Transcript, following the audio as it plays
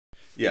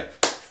Yeah.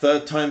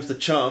 Third time's the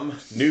charm.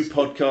 New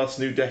podcast,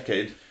 new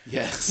decade.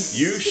 Yes.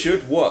 You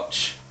should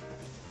watch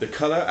The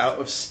Colour Out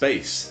of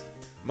Space.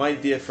 My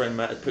dear friend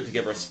Matt has put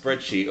together a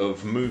spreadsheet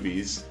of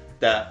movies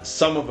that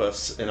some of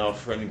us in our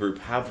friend group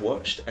have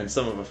watched and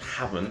some of us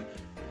haven't.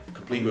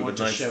 Complete with want a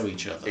to nice show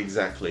each other.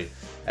 Exactly.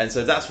 And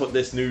so that's what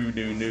this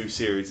new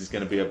series is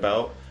going to be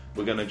about.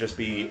 We're going to just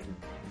be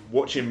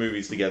watching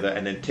movies together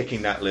and then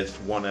ticking that list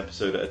one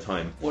episode at a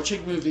time.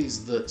 Watching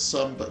movies that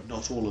some but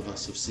not all of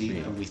us have seen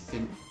and we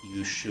think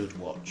you should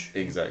watch.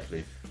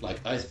 Exactly.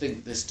 Like, I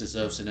think this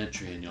deserves an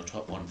entry in your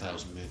top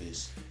 1,000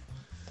 movies.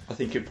 I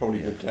think it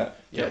probably would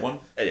get one.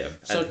 Yeah.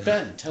 So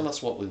Ben, tell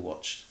us what we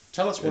watched.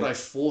 Tell us what I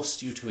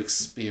forced you to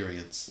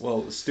experience.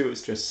 Well,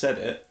 Stuart's just said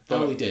it.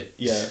 Oh, we did.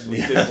 Yeah,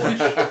 we did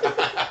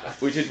watch.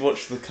 We did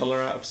watch The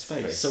Colour Out of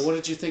Space. So what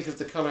did you think of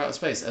The Colour Out of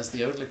Space? As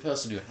the only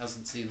person who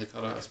hasn't seen The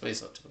Colour Out of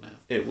Space up to now.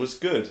 It was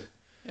good.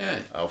 Yeah.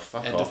 Oh,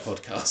 fuck End off.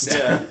 of podcast.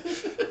 Yeah.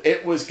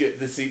 It was good.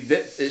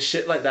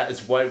 Shit like that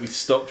is why we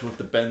stopped with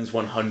the Ben's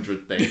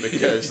 100 thing,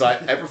 because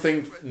like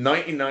everything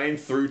 99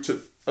 through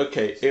to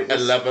Okay, it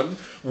was 11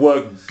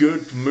 were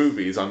good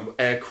movies. I'm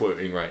air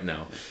quoting right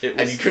now,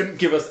 and you couldn't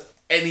give us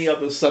any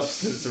other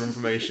substance or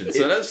information.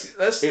 So let's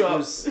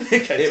start.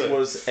 It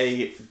was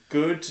a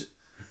good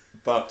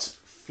but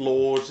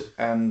flawed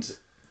and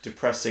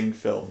depressing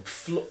film.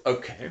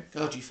 Okay.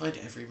 God, you find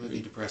every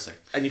movie depressing.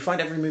 And you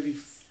find every movie.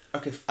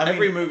 Okay.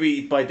 Every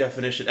movie, by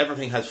definition,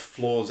 everything has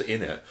flaws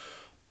in it.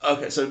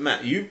 Okay, so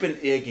Matt, you've been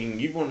egging.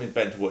 You've wanted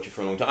Ben to watch it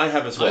for a long time. I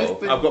have as well.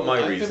 I've got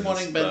my reasons. I've been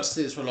wanting Ben to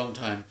see this for a long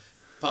time,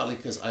 partly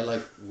because I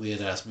like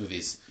weird ass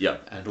movies. Yeah.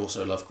 And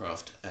also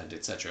Lovecraft and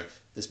etc.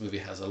 This movie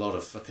has a lot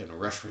of fucking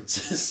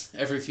references.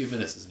 Every few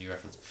minutes there's a new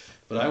reference.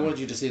 But I wanted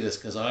you to see this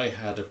because I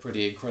had a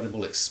pretty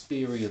incredible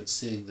experience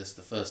seeing this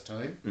the first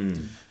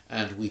time.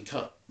 And we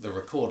cut the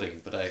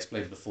recording, but I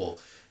explained before.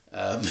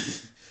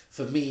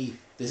 For me,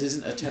 this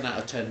isn't a 10 out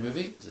of 10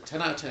 movie. It's a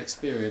 10 out of 10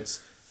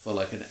 experience for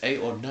like an 8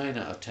 or 9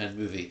 out of 10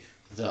 movie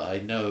that I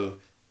know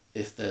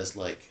if there's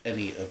like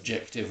any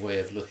objective way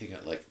of looking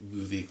at like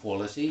movie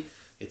quality,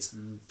 it's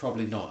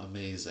probably not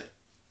amazing.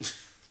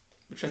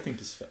 Which I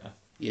think is fair.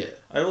 Yeah.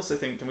 I also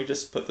think, can we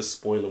just put the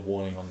spoiler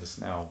warning on this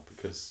now?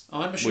 Because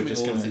I'm assuming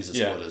all of these are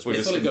spoilers. we're We're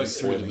just fully gonna going be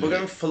through the spoiling. movie. We're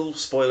going full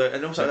spoiler,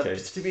 and also Okay.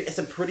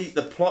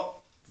 the plot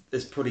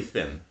is pretty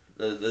thin.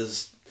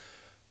 There's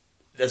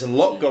a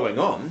lot going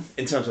on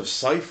in terms of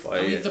sci-fi.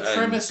 I mean, the and-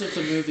 premise of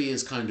the movie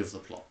is kind of the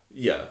plot.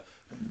 Yeah.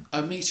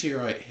 A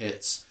meteorite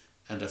hits,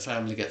 and a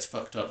family gets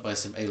fucked up by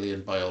some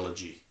alien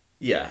biology.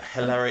 Yeah,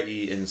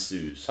 hilarity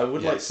ensues. I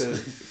would Yes. like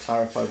to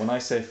clarify, when I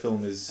say a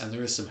film is... And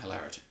there is some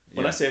hilarity.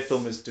 When I say a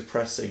film is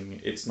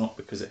depressing, it's not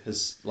because it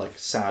has like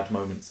sad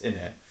moments in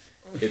it.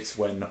 It's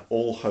when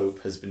all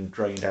hope has been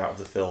drained out of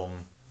the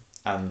film,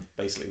 and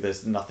basically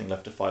there's nothing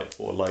left to fight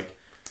for. Like,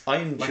 I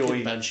enjoy... Like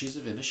in Banshees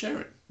of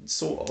Inisherin.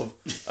 Sort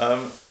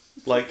of.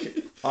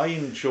 Like, I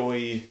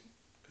enjoy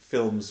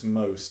films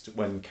most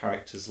when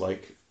characters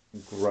like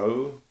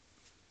grow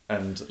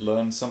and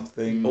learn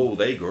something. Oh,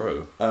 they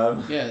grow.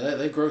 Yeah,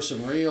 they grow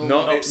some real...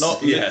 Not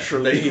Yeah,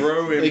 literally. they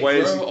grow in They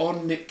ways. grow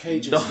on Nick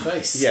Cage's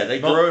face. Yeah, they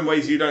grow in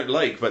ways you don't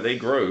like, but they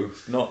grow.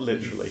 Not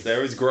literally.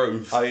 There is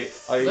growth.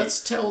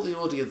 Let's tell the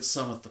audience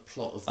some of the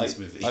plot of this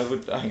movie. I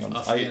would hang on.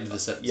 After the end of the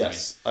sentence.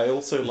 Yes, I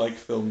also like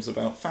films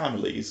about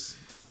families.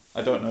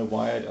 I don't know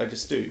why, I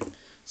just do.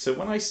 So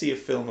when I see a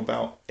film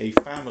about a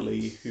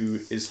family who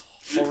is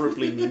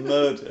horribly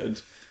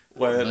murdered,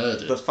 where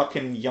the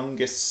fucking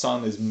youngest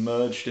son is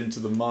merged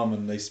into the mum,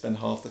 and they spend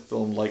half the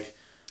film like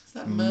Is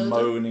that murder?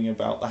 moaning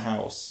about the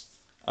house.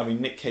 I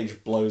mean, Nick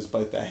Cage blows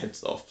both their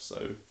heads off,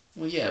 so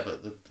Well, yeah,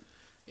 but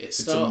it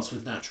starts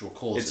with natural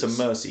causes. it's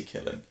a mercy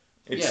killing.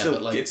 It's Yeah, still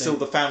but, like, still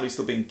the family's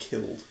still being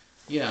killed.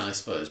 Yeah, I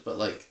suppose, but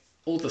like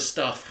all the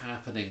stuff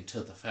happening to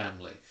the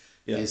family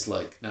Yeah. is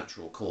like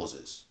natural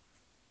causes,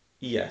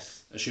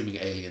 Yes. assuming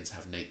aliens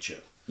have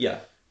nature. Yeah.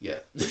 Yeah.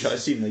 Which I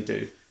assume they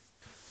do.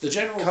 The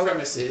general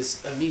premise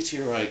is a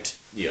meteorite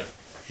Yeah.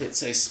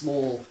 hits a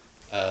small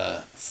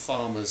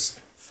farmer's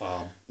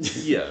farm,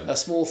 Yeah. a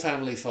small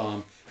family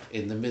farm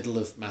in the middle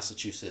of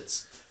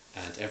Massachusetts,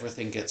 and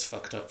everything gets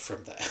fucked up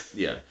from there.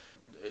 Yeah.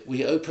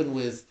 We open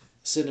with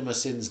Cinema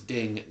Sins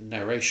Ding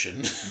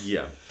narration,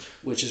 Yeah.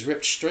 which is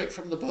ripped straight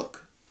from the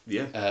book.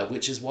 Yeah.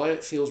 Which is why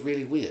it feels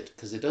really weird,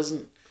 because it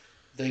doesn't...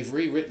 They've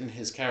rewritten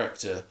his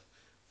character,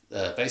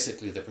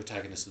 basically the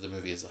protagonist of the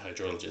movie is a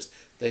hydrologist.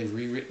 They've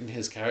rewritten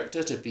his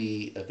character to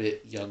be a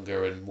bit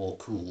younger and more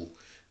cool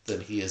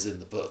than he is in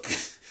the book.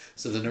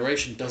 So the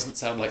narration doesn't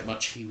sound like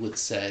much he would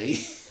say.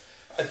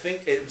 I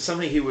think it's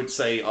something he would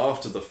say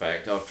after the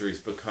fact, after he's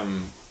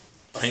become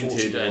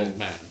tainted 40-year-old and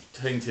man.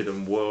 tainted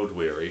and world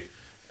weary.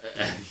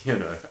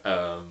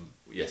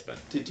 Yes, Ben.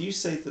 Did you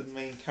say the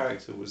main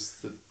character was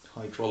the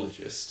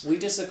hydrologist? We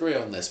disagree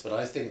on this, but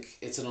I think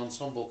it's an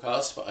ensemble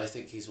cast, but I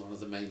think he's one of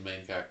the main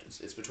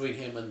characters. It's between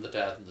him and the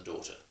dad and the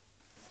daughter.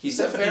 He's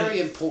a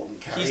very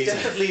important character. He's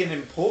definitely an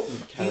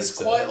important character. He's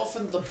quite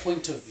often the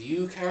point of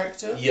view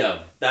character.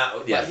 Yeah.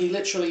 That. Yeah. Like he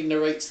literally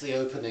narrates the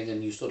opening,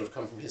 and you sort of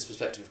come from his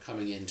perspective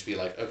coming in to be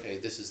like, okay,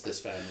 this is this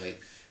family,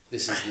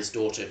 this is this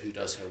daughter who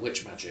does her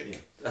witch magic.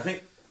 Yeah. I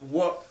think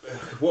what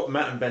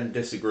Matt and Ben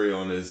disagree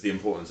on is the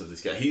importance of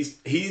this guy.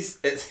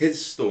 It's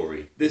his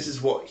story. This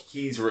is what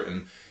he's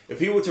written. If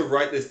he were to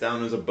write this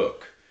down as a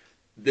book,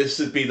 this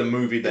would be the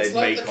movie they'd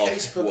like make the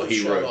off what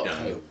he wrote down.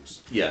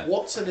 Holmes. Yeah.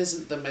 Watson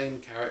isn't the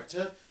main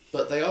character,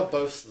 but they are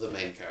both the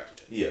main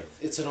character. Yeah.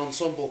 It's an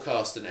ensemble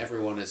cast and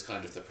everyone is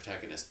kind of the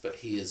protagonist, but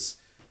he is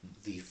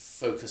the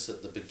focus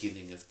at the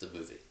beginning of the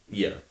movie.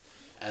 Yeah.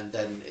 And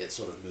then it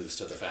sort of moves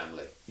to the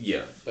family.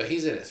 Yeah. But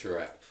he's in it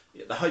throughout.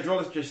 Yeah, the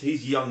hydrologist,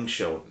 he's young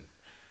Sheldon,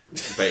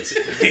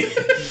 basically.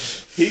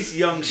 He's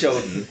young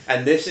Sheldon,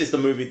 and this is the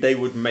movie they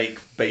would make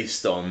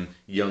based on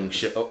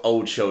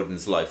old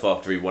Sheldon's life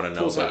after he won a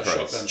Pulls Nobel out a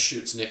Prize. shotgun,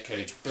 shoots Nick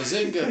Cage.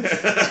 Bazinga!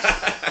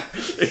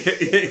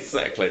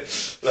 Exactly.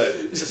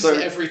 So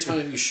every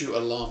time you shoot a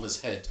llama's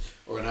head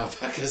or an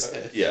alpaca's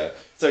head. Yeah.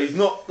 So he's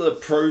not the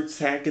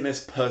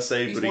protagonist per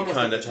se, He's but he one of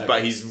kind the of,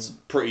 but he's protagonists.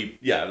 pretty.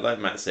 Yeah, like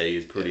Matt say,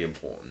 he's pretty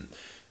important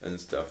and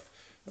stuff.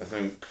 I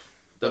think.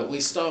 But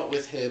we start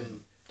with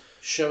him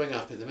showing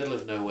up in the middle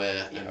of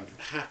nowhere and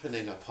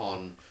happening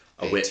upon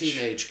A a witch.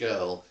 teenage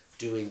girl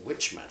doing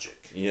witch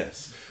magic.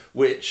 Yes,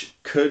 which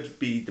could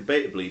be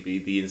debatably be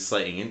the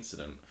inciting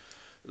incident.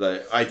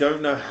 Like I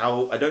don't know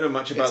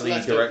much about It's the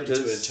left directors.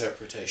 open to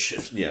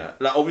interpretation. Yeah,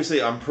 like,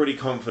 obviously I'm pretty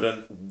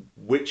confident,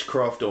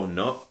 witchcraft or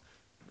not,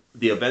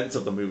 the events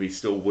of the movie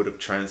still would have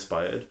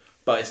transpired.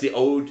 But it's the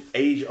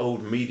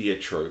age-old media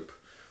trope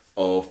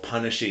of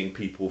punishing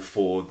people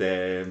for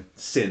their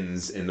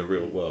sins in the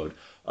real world.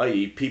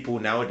 I.e., people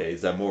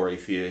nowadays are more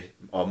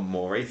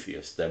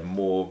atheist. They're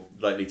more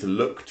likely to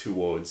look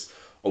towards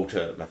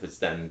alternate methods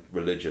than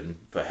religion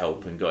for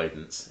help and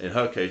guidance. In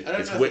her case, I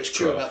don't it's know if it's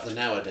true witchcraft. about the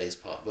nowadays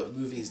part, but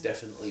movies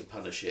definitely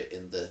punish it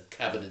in the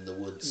Cabin in the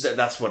Woods.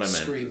 That's what I meant.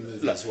 Scream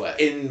movies way.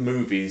 In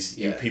movies,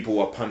 Yeah. people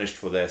are punished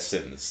for their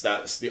sins.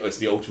 It's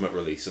the ultimate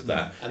release of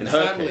that. And in the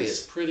her family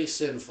case, is pretty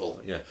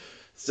sinful. yeah.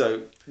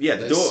 So yeah,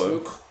 the They daughter.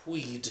 smoke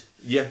weed.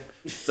 Yeah.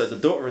 So the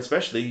daughter,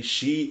 especially,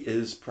 she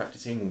is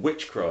practicing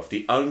witchcraft,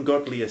 the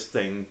ungodliest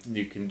thing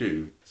you can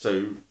do.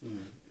 So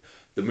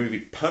the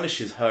movie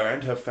punishes her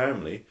and her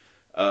family.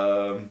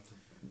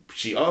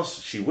 She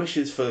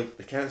wishes for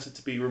the cancer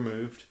to be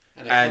removed,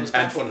 And it comes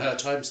back on her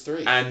times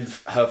 3. and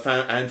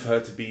and for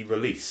her to be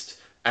released.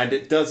 And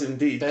it does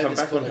indeed Ben come is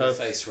back on pulling her a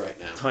face right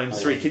now.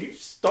 times 3. Can you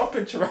stop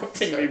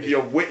interrupting me with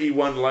your witty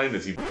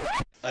one-liners?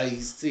 I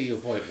see your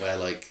point where,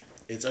 like,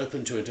 it's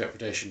open to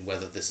interpretation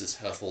whether this is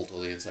her fault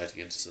or the inciting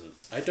incident.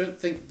 I don't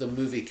think the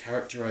movie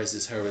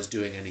characterizes her as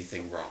doing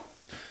anything wrong.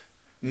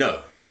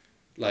 No.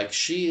 Like,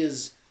 she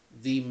is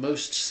the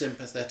most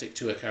sympathetic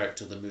to a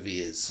character the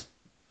movie is.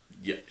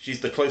 Yeah,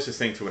 she's the closest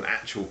thing to an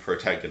actual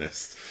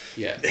protagonist.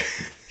 Yeah.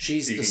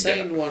 She's You the can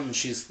sane get- one,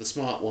 she's the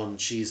smart one,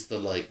 she's the,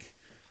 like,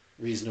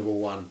 reasonable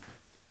one,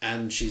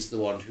 and she's the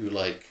one who,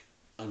 like,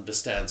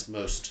 understands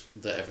most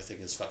that everything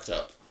is fucked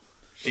up.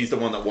 She's the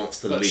one that wants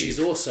to But leave. she's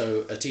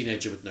also a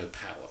teenager with no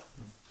power.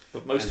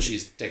 But And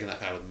she's taken that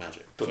power with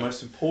magic. But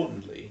most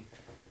importantly,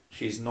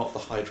 she's not the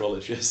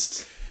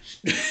hydrologist.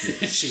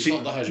 She's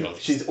not the hydrologist.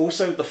 She's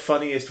also the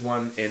funniest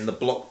one in the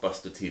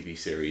Blockbuster TV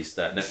series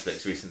that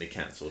Netflix recently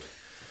cancelled.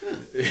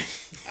 I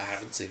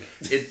haven't seen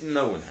it.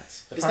 No one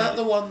has. Is that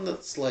the one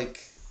that's like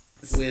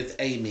with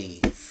Amy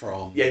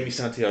from? Yeah, Amy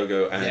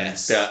Santiago and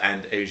Yes.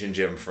 and Asian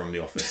Jim from The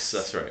Office.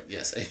 That's right.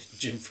 Yes,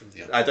 Jim from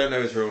the. I don't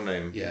know his real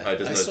name. Yeah, I I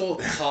just know.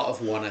 saw part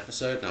of one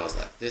episode and I was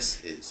like,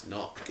 this is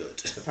not good.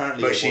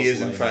 Apparently, But it she was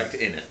is in lame. fact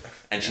in it,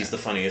 and she's the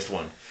funniest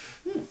one.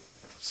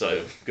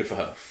 So good for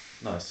her.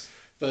 Nice.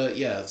 But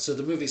yeah, so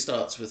the movie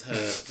starts with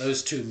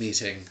those two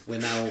meeting. We're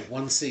now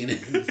one scene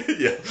in,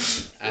 Yeah.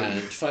 and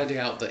finding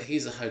out that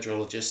he's a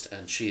hydrologist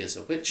and she is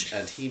a witch,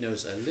 and he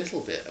knows a little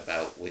bit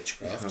about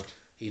witchcraft.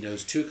 He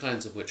knows 2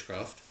 kinds of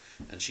witchcraft,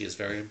 and she is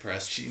very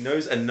impressed. She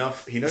knows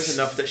enough. He knows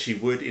enough that she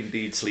would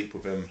indeed sleep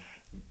with him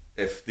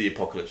if the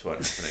apocalypse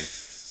weren't happening.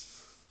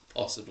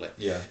 Possibly.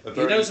 Yeah.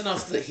 He knows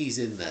enough that he's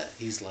in there.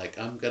 He's like,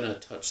 I'm gonna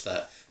touch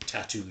that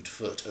tattooed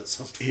foot at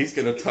some point. He's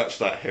gonna touch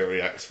that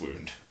hairy axe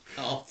wound.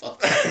 Oh, fuck.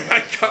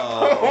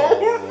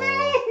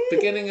 Oh.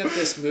 Beginning of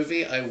this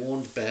movie, I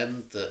warned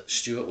Ben that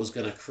Stuart was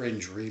going to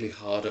cringe really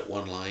hard at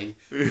one line,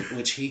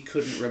 which he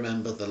couldn't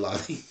remember the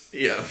line.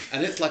 Yeah.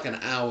 And it's like an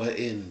hour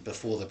in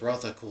before the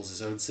brother calls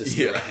his own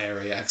sister Yeah. a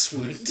hairy axe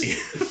wound.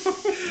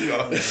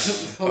 Yeah.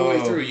 The whole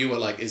way through, you were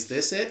like, is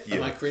this it? Am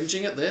Yeah. I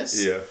cringing at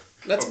this? Yeah.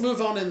 Let's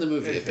move on in the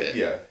movie a bit.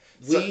 Yeah.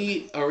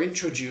 We are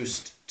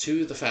introduced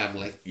to the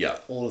family, Yeah.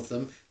 all of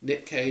them.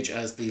 Nick Cage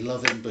as the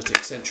loving but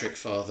eccentric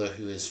father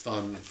who is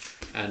fun,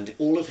 and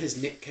all of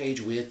his Nick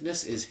Cage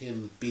weirdness is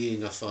him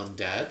being a fun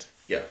dad,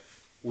 Yeah.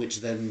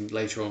 which then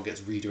later on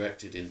gets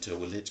redirected into,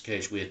 well, Nick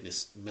Cage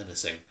weirdness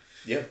menacing,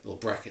 Yeah. or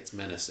brackets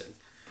menacing,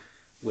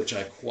 which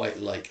I quite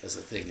like as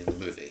a thing in the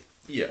movie.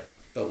 Yeah.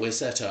 But we're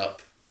set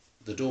up,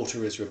 the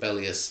daughter is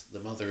rebellious,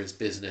 the mother is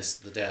business,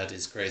 the dad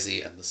is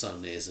crazy, and the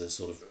son is a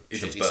sort of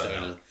He's a shitty burnout.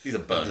 stoner. He's a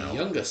And burnout. the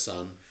younger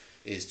son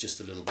is just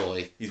a little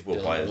boy. He's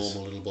Will a Byers.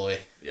 normal little boy.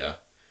 Yeah.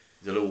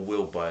 He's a little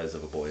Will Byers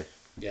of a boy.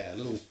 Yeah, a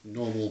little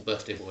normal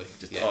birthday boy.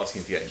 Just yeah.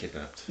 asking to get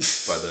kidnapped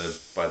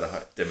by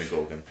the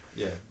Demogorgon.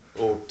 Yeah,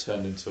 or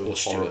turned into Or a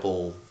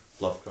horrible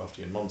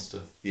Lovecraftian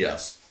monster.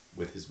 Yes.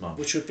 With his mum.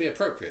 Which would be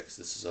appropriate, because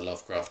this is a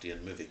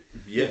Lovecraftian movie.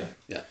 Yeah.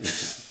 Yeah.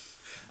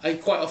 I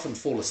quite often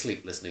fall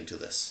asleep listening to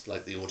this,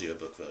 like the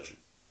audiobook version.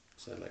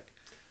 So, like...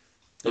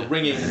 A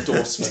ringing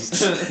endorsement.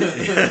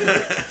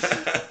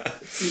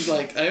 Seems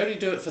like I only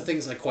do it for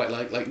things I quite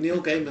like Neil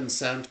Gaiman's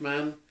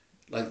Sandman.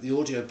 Like the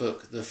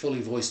audiobook, the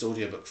fully voiced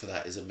audiobook for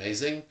that is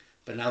amazing.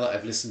 But now that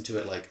I've listened to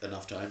it like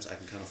enough times, I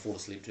can kind of fall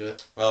asleep to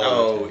it.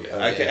 Okay.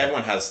 Yeah.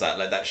 Everyone has that,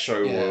 like that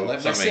show. Yeah, or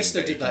like my something sister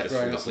you did can that just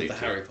growing fall up with the asleep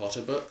to. Harry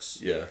Potter books.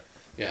 Yeah.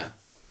 Yeah.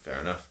 Fair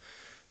enough.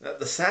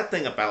 The sad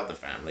thing about the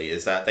family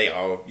is that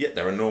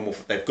they're a normal.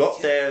 They've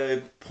got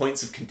their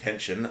points of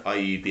contention,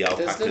 i.e., the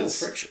alpacas. There's little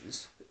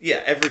frictions.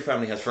 Yeah, every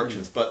family has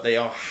frictions, but they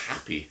are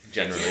happy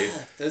generally.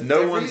 Yeah,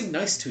 they're really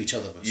nice to each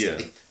other mostly. Yeah,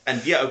 and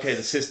okay,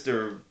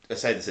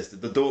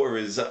 the daughter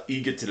is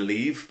eager to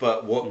leave,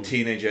 but what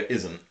teenager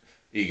isn't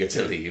eager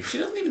to leave? She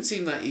doesn't even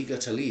seem that eager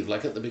to leave.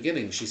 Like at the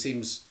beginning, she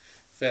seems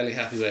fairly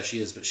happy where she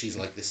is, but she's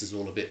like, this is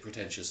all a bit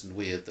pretentious and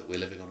weird that we're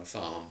living on a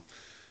farm.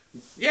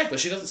 Yeah, but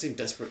she doesn't seem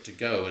desperate to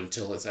go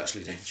until it's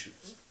actually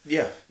dangerous.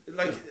 Yeah,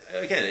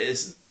 again,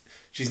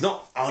 she's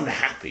not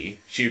unhappy.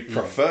 She'd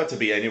prefer to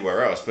be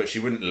anywhere else, but she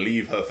wouldn't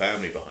leave her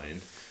family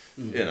behind.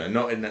 You know,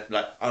 not in that,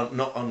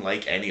 not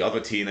unlike any other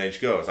teenage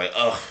girl. It's like,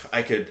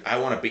 I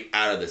want to be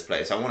out of this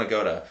place. I want to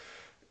go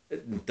to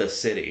the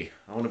city.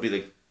 I want to be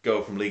the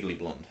girl from Legally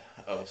Blonde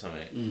or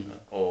something.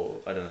 Or,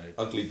 I don't know.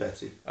 Ugly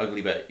Betty.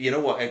 Ugly Betty. You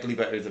know what? Ugly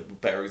Betty is a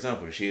better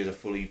example. She is a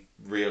fully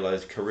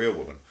realised career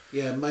woman.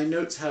 Yeah, my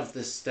notes have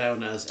this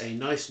down as a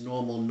nice,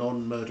 normal,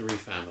 non-murdery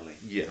family.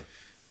 Yeah.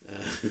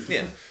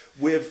 Yeah.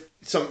 With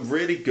some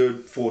really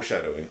good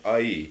foreshadowing,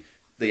 i.e.,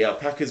 the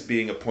alpacas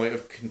being a point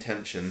of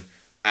contention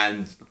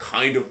and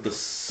kind of the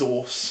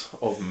source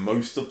of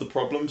most of the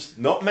problems.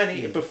 Not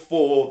many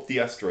before the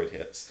asteroid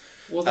hits.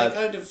 Well, they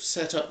kind of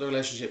set up the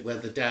relationship where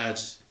the dad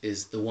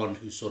is the one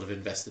who's sort of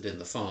invested in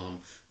the farm,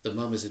 the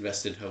mum is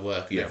invested in her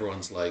work, and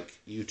everyone's like,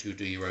 you two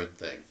do your own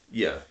thing.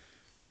 Yeah.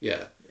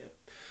 Yeah.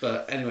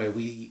 But anyway,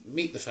 we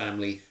meet the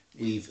family.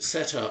 We've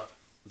set up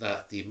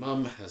that the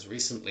mum has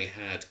recently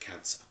had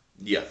cancer.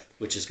 Yeah.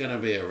 Which is going to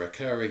be a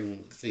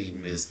recurring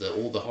theme, is that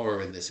all the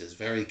horror in this is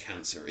very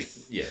cancer-y.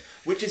 Yeah.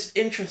 Which is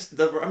interesting.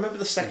 I remember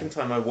the second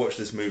time I watched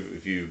this movie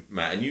with you,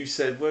 Matt, and you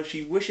said, well,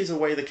 she wishes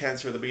away the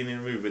cancer at the beginning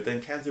of the movie, but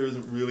then cancer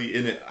isn't really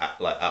in it at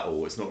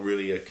all. It's not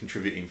really a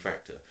contributing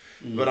factor.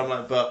 But I'm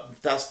like, but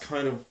that's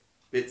kind of,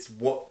 it's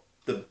what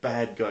the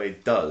bad guy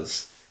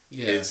does.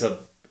 Yeah.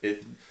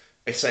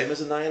 It's same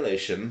as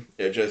Annihilation.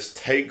 It just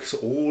takes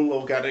all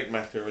organic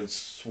matter and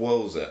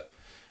swirls it.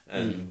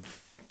 And...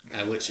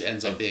 which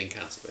ends up being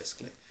cancer,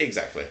 basically.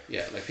 Exactly.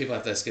 Yeah, like people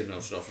have their skin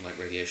melted off and like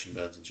radiation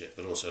burns and shit,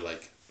 but also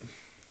like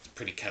it's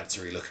pretty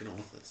cancer-y looking, all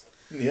of this.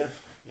 Yeah.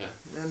 Yeah.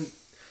 And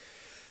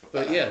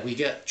but yeah, we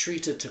get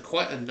treated to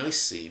quite a nice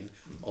scene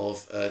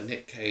of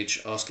Nick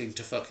Cage asking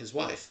to fuck his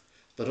wife,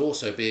 but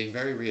also being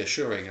very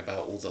reassuring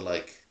about all the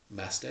like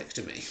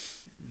mastectomy.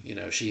 You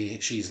know,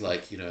 she's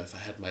like, you know, if I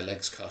had my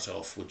legs cut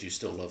off, would you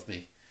still love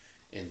me?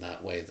 In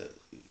that way that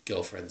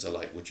girlfriends are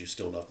like, would you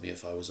still love me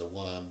if I was a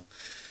worm?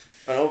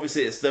 And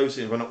obviously, it's those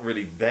scenes. We're not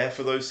really there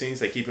for those scenes.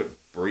 They keep it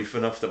brief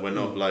enough that we're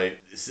not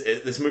like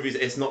this movie.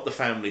 It's not the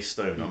Family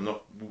Stone. I'm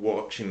not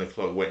watching the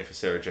clock, waiting for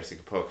Sarah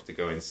Jessica Parker to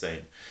go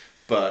insane.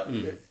 But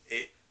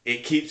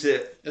it keeps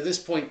it. At this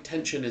point,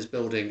 tension is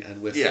building,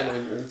 and we're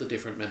following all the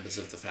different members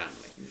of the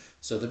family.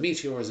 So the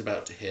meteor is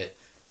about to hit.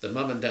 The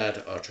mum and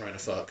dad are trying to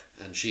fuck,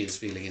 and she is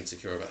feeling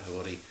insecure about her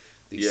body.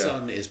 The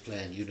son is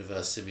playing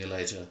Universe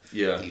Simulator.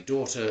 Yeah. The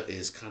daughter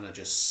is kind of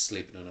just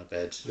sleeping on her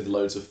bed. With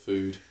loads of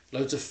food.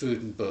 Loads of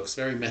food and books.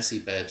 Very messy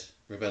bed.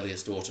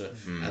 Rebellious daughter.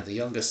 And the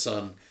younger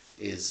son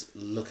is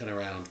looking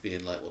around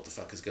being like, what the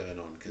fuck is going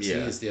on? Because he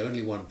is the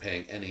only one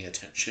paying any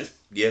attention.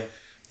 Yeah.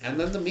 And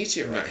then the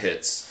meteorite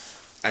hits.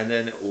 And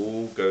then it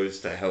all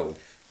goes to hell.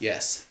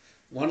 Yes.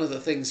 One of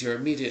the things you're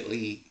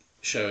immediately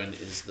shown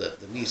is that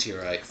the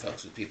meteorite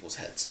fucks with people's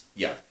heads.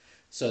 Yeah.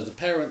 So the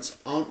parents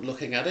aren't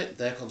looking at it,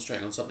 they're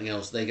concentrating on something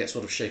else, they get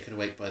sort of shaken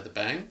awake by the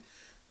bang.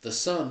 The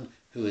son,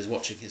 who is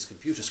watching his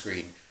computer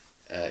screen,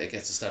 it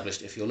gets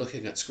established, if you're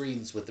looking at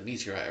screens with the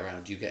meteorite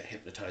around, you get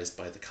hypnotised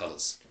by the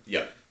colours.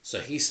 Yeah. So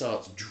he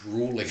starts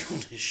drooling on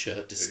his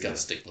shirt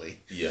disgustingly.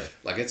 Yeah.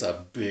 Like it's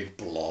a big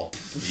blob.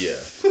 Yeah.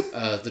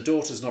 The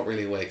daughter's not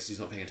really awake, so he's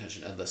not paying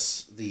attention, and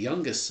the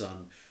youngest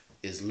son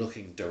is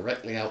looking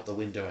directly out the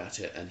window at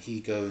it, and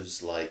he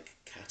goes like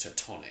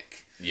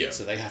catatonic. Yeah.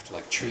 So they have to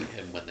like treat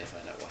him when they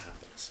find out what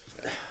happens.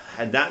 Yeah.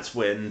 And that's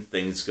when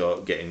things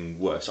start getting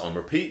worse. On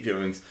repeat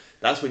viewings,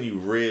 that's when you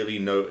really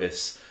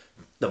notice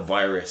the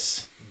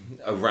virus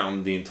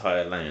around the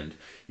entire land.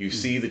 You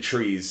see the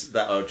trees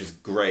that are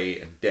just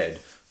grey and dead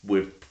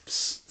with,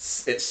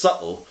 it's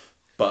subtle,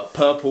 but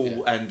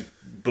purple and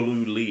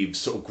blue leaves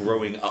sort of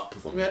growing up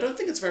them. I mean, I don't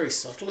think it's very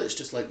subtle. It's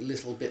just like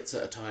little bits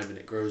at a time, and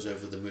it grows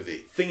over the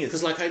movie.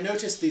 Because like I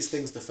noticed these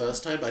things the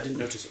first time, but I didn't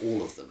notice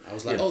all of them. I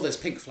was like, oh, there's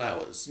pink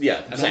flowers.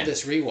 Yeah, And same. on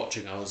this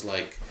rewatching, I was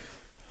like,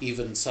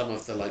 even some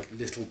of the like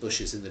little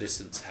bushes in the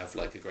distance have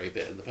like a grey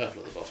bit and the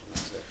purple at the bottom.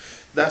 That's it.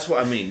 That's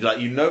what I mean. Like,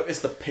 you notice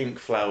the pink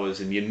flowers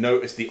and you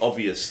notice the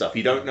obvious stuff.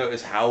 You don't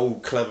notice how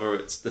clever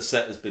the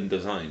set has been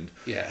designed.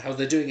 Yeah, how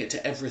they're doing it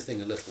to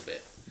everything a little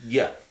bit.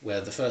 Yeah.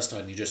 Where the first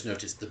time you just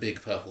noticed the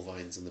big purple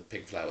vines and the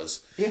pink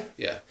flowers. Yeah.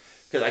 Yeah.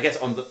 Because I guess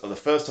on the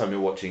first time you're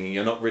watching,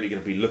 you're not really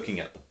going to be looking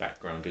at the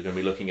background. You're going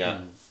to be looking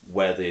at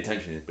where the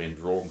attention is being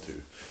drawn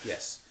to.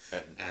 Yes.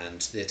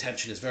 And the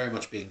attention is very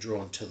much being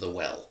drawn to the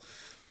well.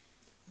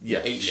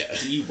 Yeah.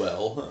 HG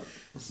well.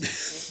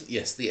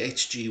 Yes, the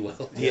HG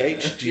well. The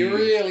HG. You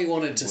really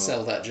wanted to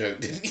sell that joke,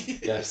 didn't you?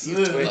 Yes.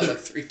 You told that like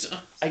 3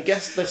 times. I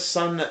guess the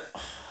son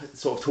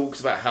sort of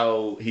talks about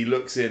how he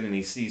looks in and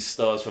he sees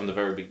stars from the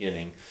very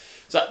beginning.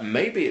 So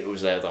maybe it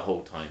was there the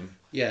whole time.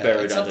 Yeah,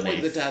 buried at some underneath.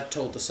 point the dad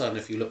told the son,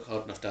 if you look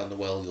hard enough down the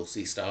well, you'll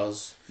see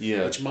stars.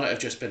 Yeah. Which might have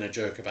just been a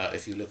joke about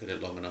if you look at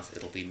it long enough,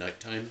 it'll be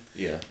nighttime.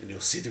 Yeah. And you'll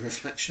see the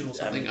reflection or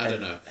something. I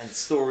don't know. And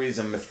stories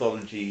and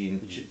mythology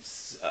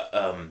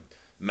and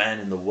man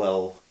in the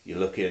well. You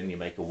look in, you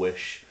make a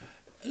wish.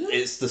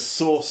 It's the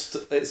source.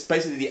 It's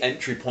basically the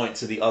entry point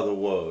to the other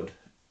world,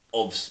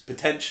 of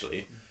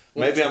potentially.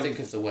 What Maybe do you I'm think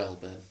of the well,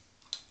 Ben?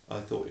 I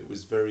thought it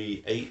was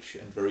very H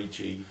and very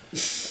G.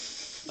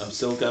 I'm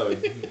still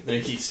going.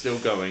 He's still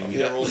going. I'm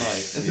here all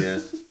night. Yeah,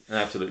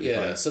 absolutely.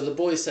 Yeah. Fine. So the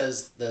boy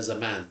says there's a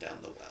man down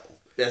the well.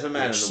 There's a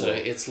man in the So well.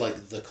 it's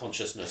like the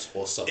consciousness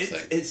or something.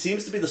 It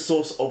seems to be the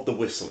source of the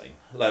whistling.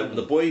 Like when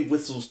the boy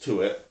whistles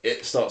to it,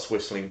 it starts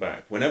whistling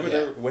back. Whenever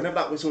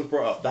that whistle is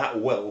brought up, that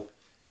well,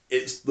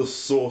 it's the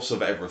source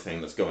of everything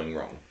that's going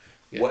wrong.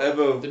 Yeah.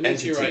 Whatever The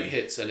meteorite entity.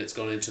 hits and it's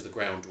gone into the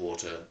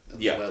groundwater,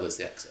 and Yeah. the well is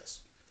the excess.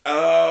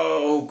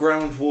 Oh,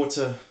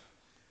 groundwater.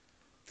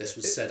 This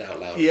was said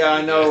out loud. Yeah,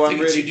 I know. I'm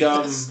think really you knew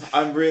dumb. this.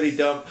 I'm really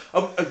dumb.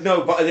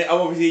 No, but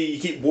obviously you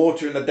keep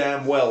watering the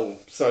damn well.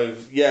 So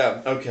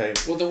yeah, okay.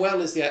 Well, the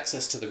well is the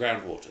access to the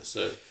groundwater,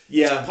 so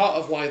Yeah. part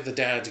of why the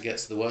dad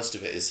gets the worst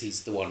of it is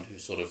he's the one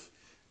who's sort of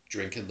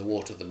drinking the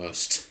water the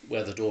most,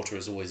 where the daughter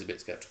is always a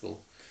bit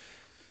sceptical.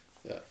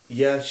 Yeah.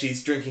 Yeah,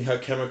 she's drinking her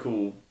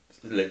chemical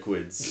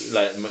liquids,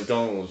 like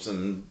McDonald's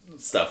and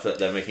stuff that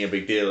they're making a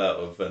big deal out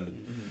of,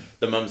 and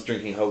the mum's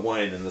drinking her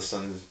wine, and the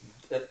son's.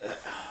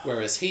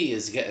 Whereas he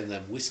is getting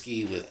them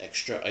whiskey with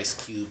extra ice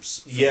cubes.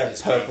 from Yeah,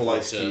 his purple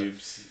ice groundwater,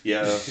 cubes.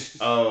 Yeah.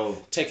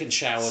 Oh. Taking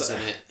showers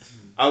in it.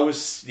 I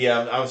was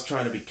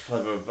trying to be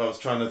clever. I was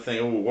trying to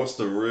think, oh, what's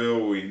the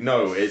real?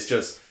 No, it's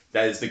just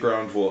that is the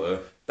groundwater.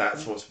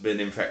 That's what's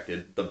been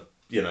infected.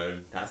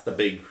 That's the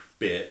big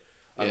bit.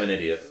 I'm an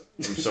idiot.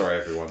 I'm sorry,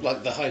 everyone.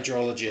 Like the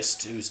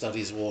hydrologist who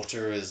studies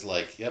water is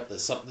like, yep,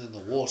 there's something in the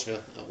water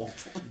at one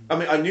point. I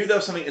mean, I knew there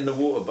was something in the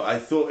water, but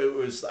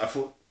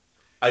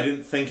I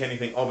didn't think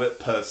anything of it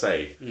per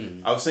se.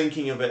 I was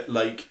thinking of it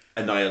like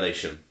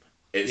annihilation.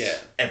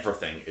 It's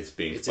everything is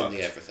being It's fucked. in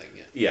the everything,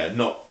 yeah. Yeah,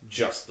 not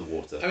just the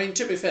water. I mean,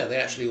 to be fair, they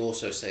actually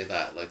also say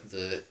that, like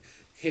the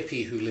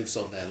hippie who lives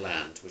on their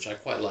land, which I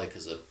quite like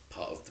as a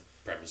part of the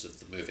premise of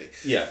the movie.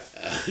 Yeah.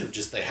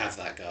 Just they have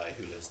that guy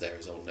who lives there,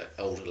 his old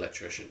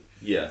electrician.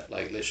 Yeah.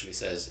 Like literally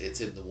says it's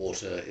in the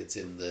water, it's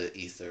in the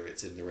ether,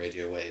 it's in the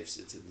radio waves,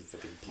 it's in the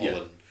fucking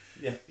pollen.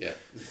 Yeah. Yeah.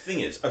 The thing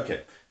is,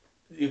 okay,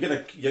 you're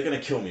gonna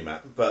kill me,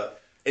 Matt,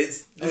 but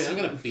it's. I'm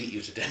gonna beat you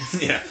to death.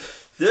 Yeah.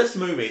 This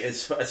movie,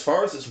 as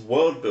far as its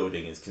world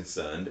building is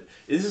concerned,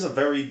 this is a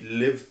very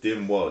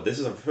lived-in world. This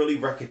is a fully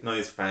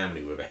recognised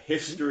family with a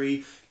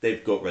history.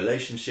 They've got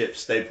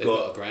relationships. They've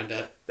got a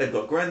granddad. They've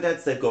got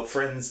granddads. They've got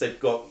friends. They've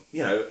got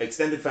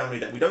extended family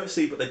that we don't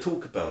see, but they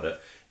talk about it.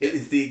 It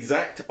is the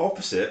exact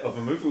opposite of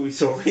a movie we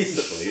saw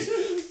recently.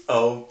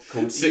 Called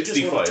 65.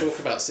 You just want to talk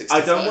about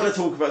 65. I don't want to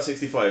talk about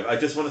 65. I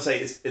just want to say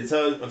it's in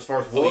terms as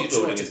far as world you just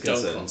building want is to dunk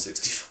concerned. on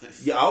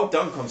 65. Yeah, I'll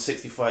dunk on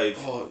 65.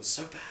 Oh, it was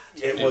so bad.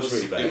 It was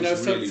really bad. You know,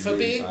 was really, for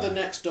really being bad. the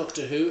next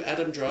Doctor Who,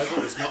 Adam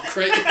Driver was not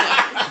great.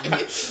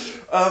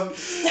 I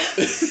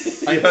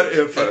You heard it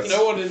here first.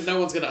 no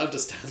one's going to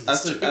understand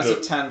this. As a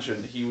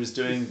tangent, he was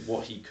doing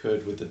what he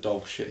could with the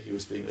dog shit he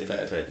was being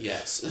fed.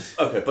 Yes.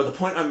 Okay, but the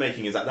point I'm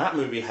making is that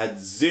movie had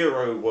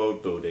zero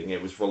world building.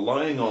 It was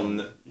relying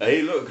on,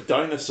 hey, look,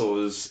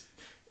 dinosaurs,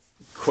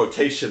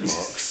 quotation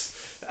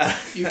marks.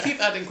 You keep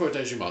adding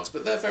quotation marks,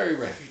 but they're very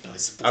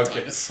recognisable.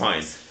 Okay, dinosaurs.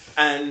 fine.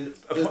 And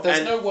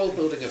There's no world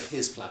building of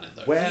his planet,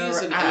 though.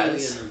 Whereas He's an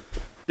alien.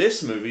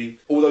 this movie,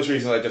 all those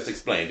reasons I just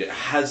explained, it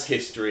has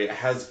history, it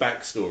has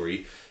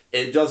backstory.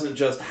 It doesn't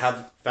just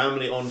have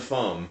family on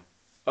farm.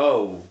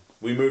 Oh,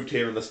 we moved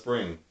here in the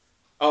spring.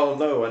 Oh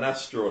no, an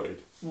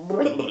asteroid.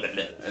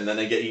 And then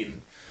they get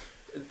eaten.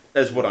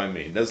 That's what I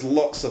mean. There's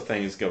lots of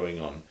things going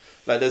on.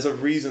 Like, there's a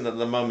reason that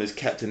the mum is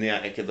kept in the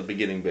attic at the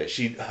beginning bit.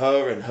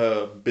 Her and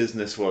her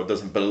business world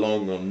doesn't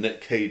belong on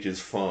Nick Cage's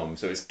farm,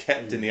 so it's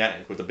kept in the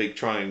attic with a big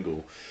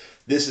triangle.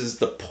 This is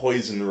the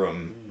poison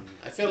room.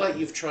 I feel like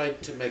you've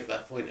tried to make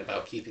that point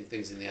about keeping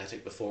things in the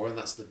attic before, and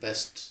that's the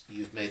best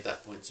you've made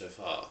that point so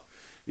far.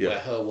 Yeah. Where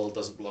her world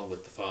doesn't belong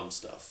with the farm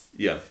stuff.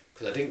 Yeah.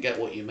 Because I didn't get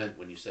what you meant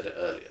when you said it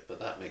earlier, but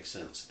that makes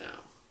sense now.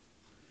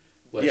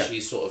 Where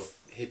she's sort of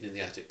hidden in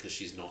the attic because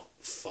she's not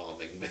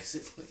farming,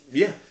 basically.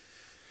 Yeah.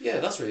 Yeah,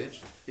 that's really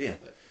interesting. Yeah.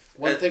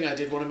 One thing I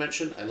did want to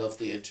mention, I love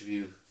the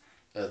interview,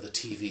 the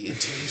TV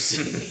interview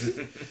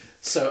scene.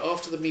 So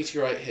after the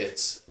meteorite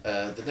hits,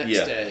 the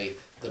next day,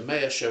 the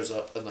mayor shows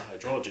up and the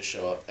hydrologists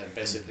show up and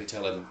basically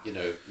tell him,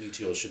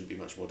 meteors shouldn't be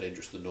much more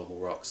dangerous than normal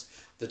rocks.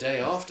 The day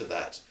after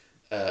that,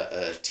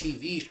 a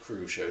TV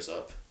crew shows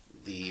up.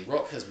 The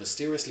rock has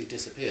mysteriously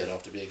disappeared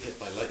after being hit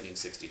by lightning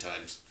 60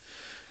 times.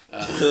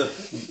 I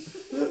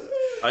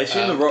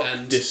assume the rock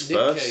and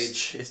dispersed. Nick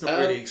Cage, It's not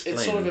really explained.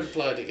 It's sort of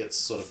implied it gets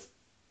sort of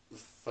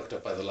fucked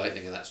up by the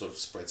lightning and that sort of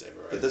spreads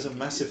everywhere. But there's a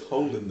massive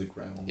hole in the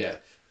ground. Yeah.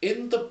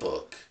 In the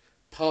book,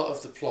 part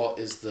of the plot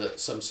is that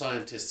some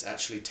scientists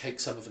actually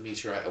take some of the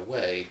meteorite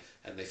away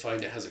and they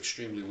find it has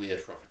extremely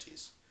weird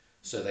properties.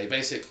 So they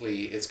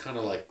basically, it's kind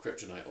of like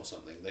kryptonite or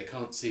something. They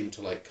can't seem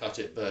to like cut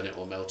it, burn it,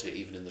 or melt it,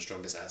 even in the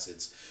strongest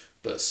acids.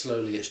 But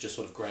slowly it's just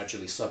sort of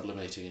gradually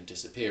sublimating and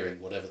disappearing,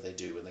 whatever they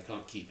do, and they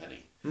can't keep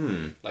any.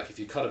 Like if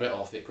you cut a bit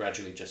off, it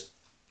gradually just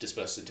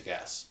disperses into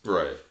gas.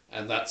 Right.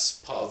 And that's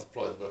part of the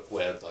plot of the book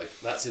where, like,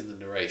 that's in the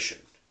narration.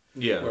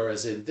 Yeah.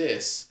 Whereas in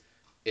this,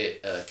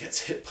 it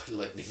gets hit by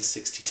lightning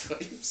 60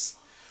 times.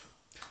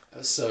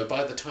 So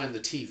by the time the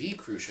TV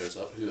crew shows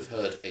up, who have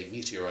heard a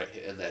meteorite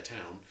hit in their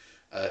town,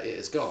 it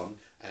is gone,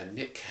 and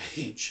Nick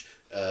Cage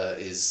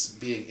is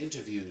being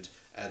interviewed,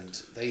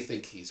 and they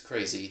think he's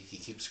crazy. He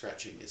keeps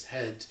scratching his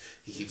head,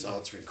 he keeps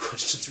answering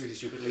questions really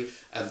stupidly,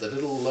 and the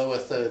little lower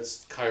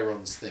thirds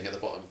chirons thing at the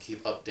bottom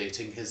keep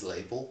updating his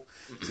label.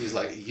 So he's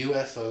like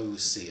UFO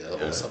seer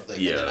or something,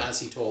 and then as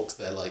he talks,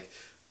 they're like,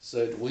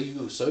 so were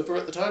you sober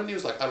at the time? And he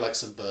was like, I like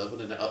some bourbon,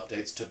 and it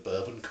updates to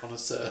bourbon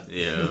connoisseur.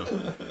 Yeah.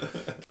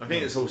 I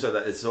think it's also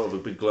that it's sort of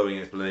a big glowing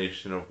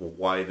explanation of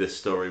why this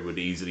story would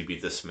easily be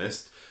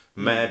dismissed.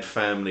 Mad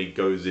family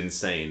goes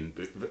insane,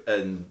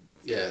 and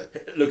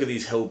look at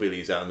these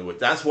hillbillies out in the woods.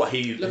 That's what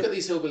he... Look at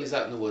these hillbillies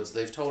out in the woods.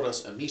 They've told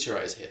us a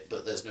meteorite is hit,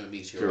 but there's no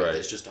meteorite. Right.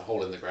 There's just a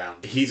hole in the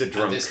ground. He's a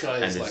drunk. And this guy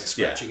is like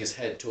scratching his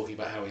head, talking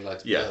about how he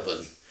likes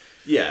bourbon.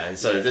 Yeah, and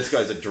so this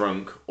guy's a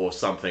drunk or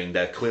something.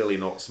 They're clearly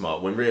not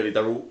smart. When really,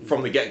 they're all,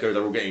 from the get-go,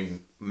 they're all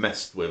getting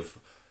messed with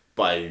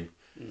by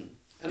And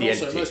the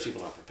also, entity. most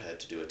people aren't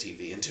prepared to do a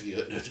TV interview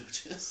at no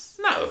notice.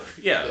 No,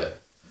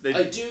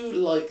 I do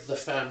like the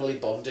family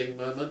bonding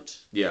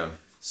moment. Yeah.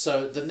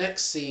 So the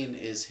next scene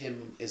is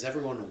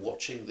everyone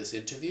watching this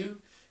interview.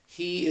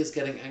 He is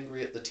getting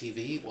angry at the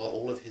TV while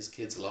all of his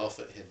kids laugh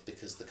at him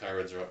because the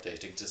chirons are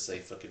updating to say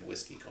fucking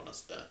whiskey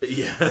connoisseur.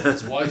 Yeah.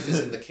 His wife is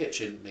in the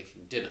kitchen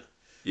making dinner.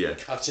 Yeah.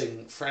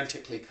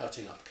 Frantically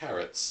cutting up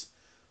carrots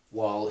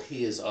while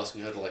he is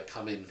asking her to like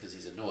come in because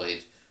he's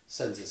annoyed,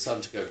 sends his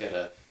son to go get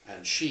her,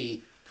 and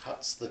she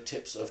cuts the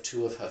tips of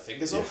 2 of her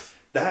fingers off.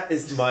 That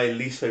is my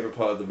least favourite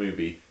part of the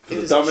movie. For It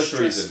the is a dumbest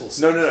stressful reason.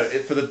 scene. No.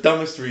 For the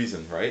dumbest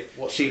reason, right?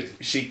 What She reason?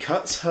 she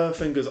cuts her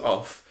fingers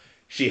off.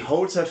 She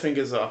holds her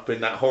fingers up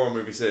in that horror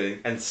movie setting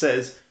and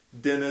says,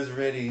 "Dinner's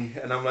ready."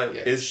 And I'm like,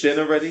 "Is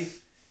dinner ready?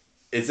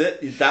 Is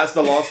it? That's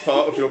the last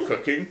part of your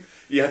cooking.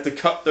 You have to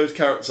cut those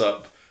carrots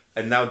up,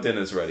 and now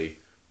dinner's ready.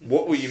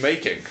 What were you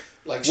making?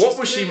 Like, what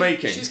was she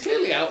making?" She's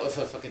clearly out of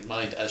her fucking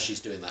mind as she's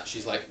doing that.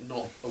 She's like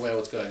not aware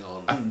what's going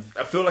on.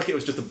 I feel like it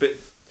was just a bit...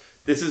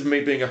 This is me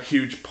being a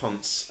huge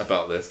ponce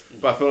about this,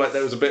 but I feel like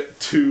there was a bit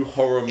too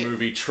horror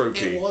movie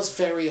tropey. It was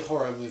very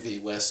horror movie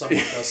where someone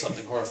does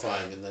something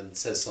horrifying and then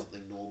says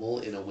something normal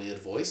in a weird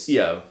voice.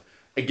 Yeah.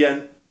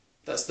 Again,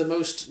 That's the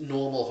most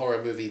normal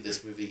horror movie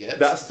this movie gets.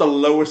 that's the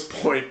lowest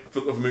point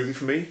of the movie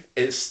for me.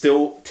 It's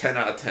still 10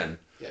 out of 10.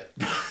 Yeah.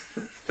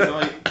 Could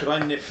I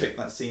nitpick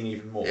that scene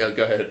even more? Yeah,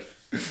 go ahead.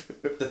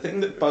 The thing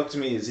that bugged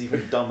me is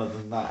even dumber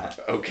than that.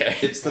 Okay.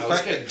 It's the I was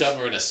fact getting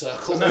dumber in a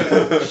circle.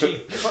 that she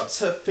cuts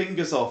her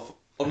fingers off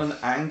on an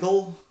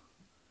angle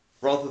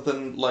rather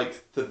than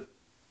like the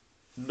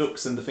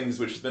nooks in the fingers,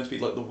 which is meant to be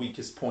like the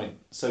weakest point.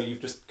 So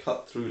you've just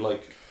cut through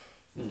like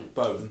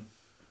bone.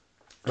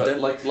 But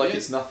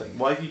it's nothing.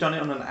 Why have you done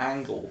it on an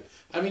angle?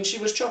 I mean, she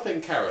was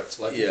chopping carrots.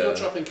 Like, if you're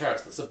chopping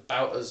carrots, that's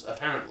about as...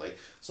 Apparently,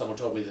 someone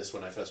told me this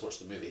when I first watched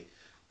the movie.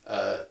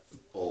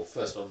 Or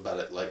first on about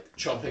it. Like,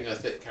 chopping a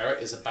thick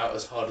carrot is about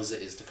as hard as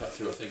it is to cut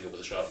through a finger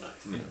with a sharp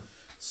knife. Yeah.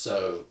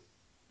 So,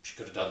 she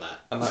could have done that.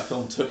 And that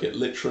film took it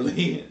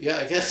literally. Yeah,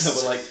 I guess.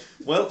 They were like,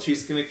 well,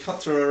 she's going to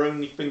cut through her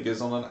own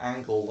fingers on an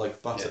angle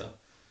like butter.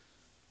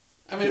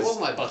 Yeah. I mean, it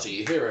wasn't like butter.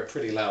 You hear a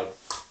pretty loud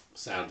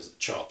sound as it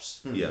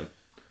chops. Yeah.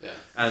 Yeah.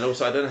 And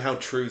also, I don't know how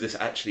true this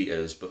actually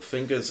is, but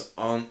fingers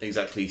aren't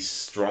exactly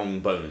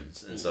strong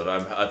bones. And so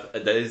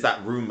there is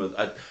that rumour.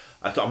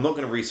 I'm not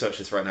going to research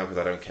this right now because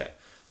I don't care.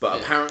 But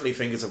apparently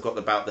fingers have got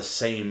about the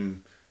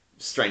same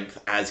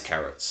strength as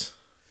carrots.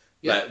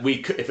 Yeah.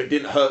 Like if it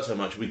didn't hurt so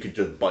much, we could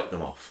just bite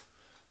them off.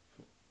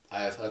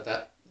 I have heard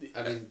that.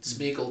 I mean,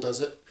 Smeagol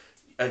does it.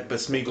 But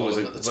Smeagol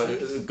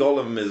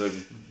Gollum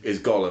is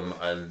Gollum,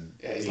 and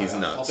he's he's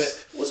like nuts. A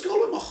hobbit. Was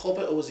Gollum a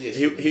hobbit or was he a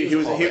He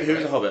was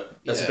a hobbit.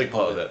 That's Yeah, a big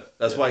part of hobbit. it.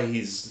 That's why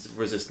he's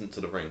resistant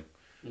to the ring.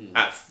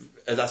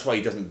 That's why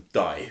he doesn't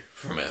die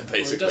from it,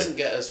 basically. Well, he doesn't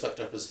get as fucked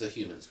up as the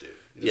humans do.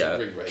 He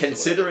doesn't ring rage or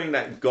Considering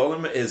that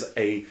Gollum is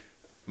a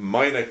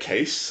minor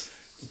case,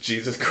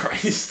 Jesus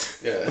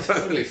Christ. Yeah,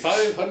 only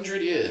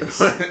 500 years.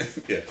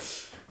 Yeah.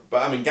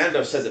 But I mean,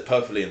 Gandalf says it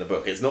perfectly in the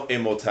book. It's not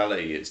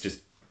immortality, it's just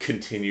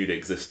continued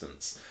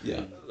existence.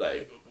 Yeah.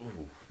 Like,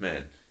 ooh,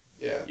 man.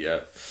 Yeah.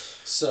 Yeah.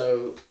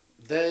 So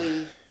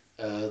they,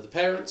 the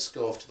parents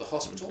go off to the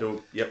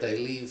hospital. Yep. They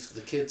leave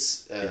the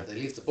kids, they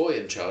leave the boy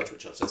in charge,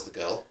 which upsets the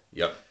girl.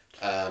 Yep.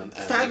 And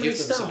Family they give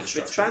them some stuff. It's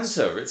instructions.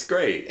 banter. It's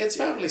great. It's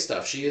family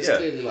stuff. She is Yeah.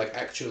 clearly like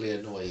actually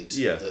annoyed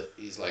that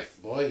he's like,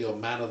 boy, you're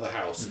man of the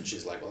house, and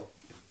she's like, well,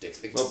 dick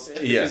things. Well,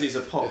 because Yeah. he's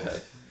a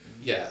pothead.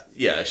 Yeah.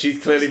 Yeah,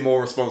 she's clearly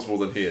more responsible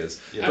than he is.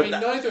 Yeah. I mean,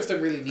 neither of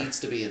them really needs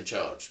to be in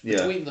charge. Yeah.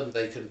 Between them,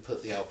 they can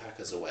put the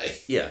alpacas away.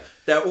 Yeah,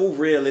 they're all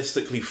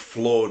realistically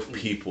flawed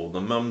people.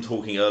 The mum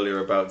talking earlier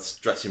about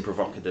dressing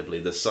provocatively,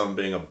 the son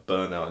being a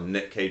burnout, and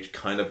Nick Cage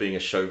kind of being a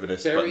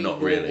chauvinist, Very but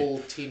not normal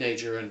really.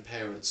 teenager and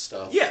parent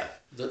stuff. Yeah.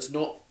 That's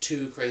not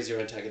too crazy or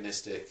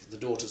antagonistic. The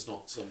daughter's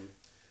not some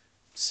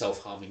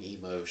self-harming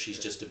emo. She's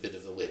just a bit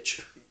of a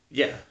witch.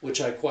 Yeah.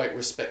 Which I quite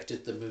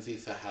respected the movie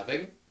for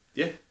having.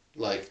 Yeah.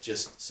 Like,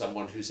 just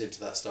someone who's into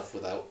that stuff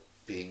without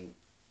being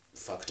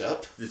fucked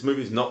up. This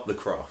movie's not The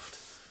Craft,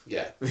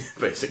 Yeah.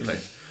 basically.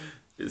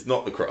 It's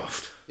not The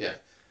Craft. Yeah.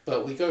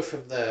 But we go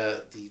from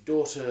there. The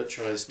daughter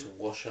tries to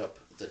wash up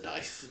the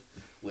knife,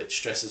 which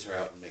stresses her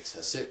out and makes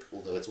her sick,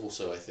 although it's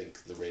also, I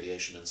think, the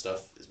radiation and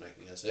stuff is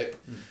making her sick.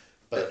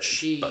 But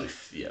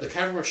Both, yeah. the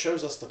camera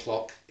shows us the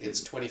clock,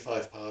 it's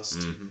 25 past,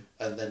 Mm-hmm.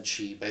 and then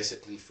she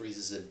basically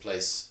freezes in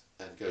place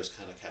and goes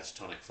kind of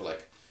catatonic for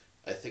like,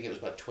 I think it was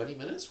about 20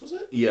 minutes, was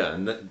it? Yeah,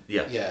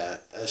 yeah. Yeah,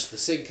 as the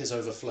sink is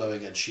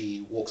overflowing and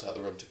she walks out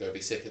the room to go be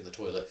sick in the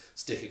toilet,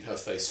 sticking her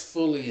face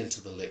fully into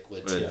the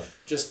liquid. Yeah.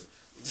 Just...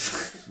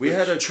 We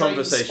had a train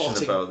conversation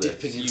spotting, about this.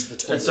 dipping into the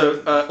toilet. And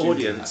so,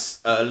 audience,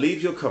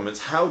 leave your comments.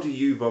 How do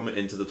you vomit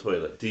into the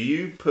toilet? Do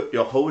you put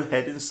your whole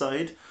head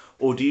inside,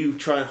 or do you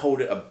try and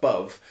hold it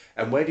above?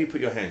 And where do you put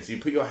your hands? Do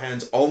you put your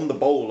hands on the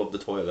bowl of the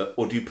toilet,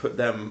 or do you put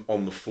them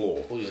on the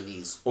floor? Or your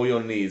knees. Or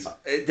your knees.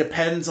 It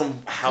depends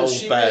on how 'Cause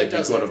she bad really you've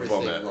does got to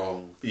everything vomit.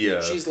 wrong.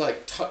 Yeah. She's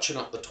like touching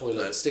up the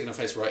toilet, sticking her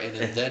face right in,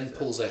 and then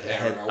pulls her hair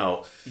Head out.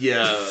 out.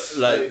 Yeah,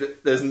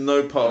 like there's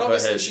no part And of her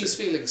obviously head. she's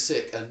feeling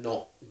sick and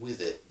not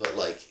with it, but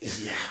like,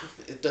 Yeah.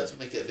 it does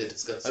make it a bit I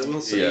disgusting.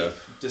 will say, Yeah.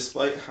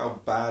 despite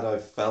how bad I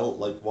felt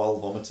like while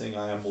vomiting,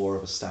 I am more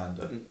of a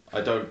stander.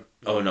 I don't.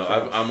 Oh no,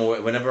 I'm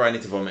always, whenever I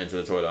need to vomit into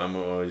the toilet, I'm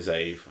always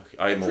I'm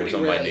always Pretty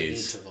on my rarely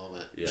knees. need to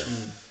vomit. Yeah.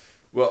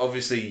 Well,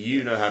 obviously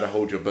you know how to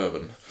hold your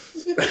bourbon.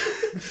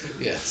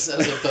 Yes,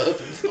 as a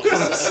bourbon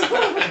officer.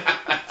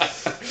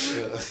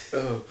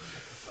 Oh,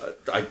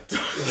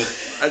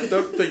 I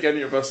don't think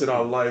any of us in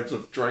our lives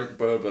have drank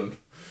bourbon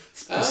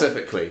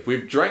specifically.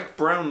 We've drank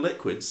brown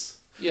liquids.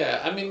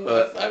 Yeah, I mean,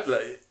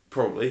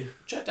 Probably.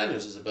 Jack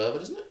Daniels is a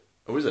bourbon, isn't it?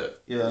 Oh, is it?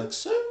 I Yeah. think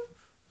so.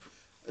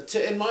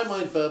 In my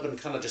mind, bourbon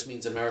kind of just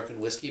means American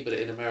whiskey, but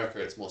in America,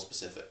 it's more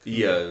specific.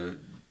 Yeah.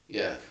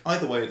 Yeah.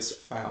 Either way, it's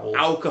foul.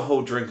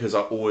 Alcohol drinkers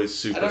are always I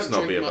super don't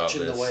snobby drink about much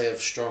in this. the way of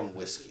strong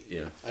whiskey.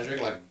 Yeah. I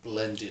drink like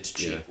blended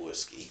cheap Yeah.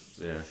 whiskey,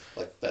 Yeah.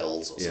 like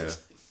Bell's or Yeah.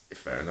 something.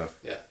 Fair enough.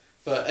 Yeah.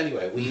 But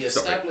anyway, we Sorry.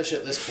 establish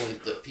at this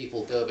point that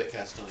people go a bit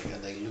catatonic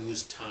and they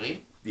lose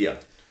time. Yeah.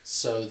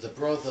 So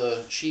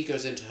she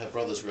goes into her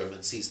brother's room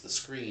and sees the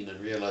screen and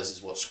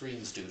realizes what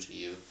screens do to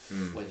you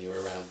when you're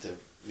around the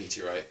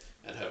meteorite.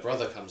 And her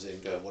brother comes in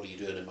going, "What are you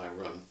doing in my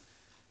room?"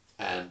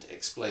 And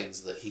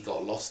explains that he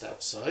got lost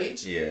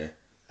outside Yeah.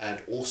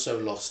 and also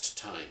lost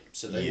time.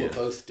 So they Yeah. were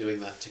both doing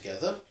that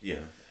together. Yeah.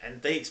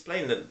 And they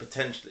explain that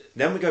potentially.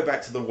 Then we go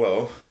back to the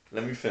well.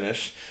 Let me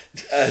finish.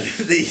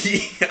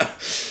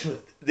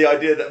 The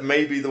idea that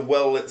maybe the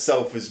well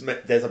itself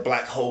there's a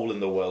black hole in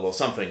the well or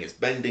something. It's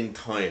bending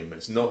time.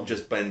 It's not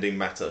just bending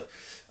matter.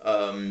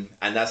 And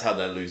that's how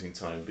they're losing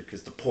time,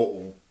 because the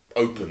portal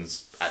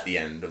opens at the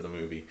end of the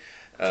movie.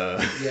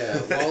 Yeah,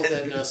 while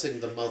they're nursing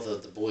the mother,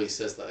 the boy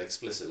says that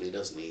explicitly,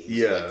 doesn't he? He's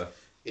Yeah. like,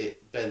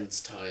 it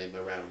bends time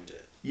around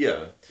it.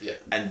 Yeah. Yeah.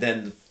 And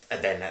then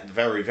at the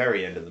very,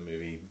 very end of the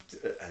movie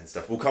and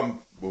stuff,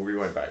 we'll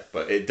rewind back,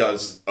 but it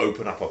does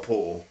open up a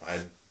portal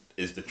and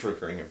is the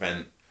triggering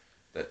event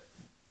that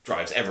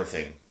drives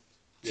everything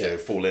to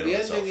fall in The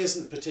on itself. ending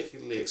isn't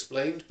particularly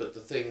explained, but the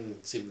thing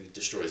seemingly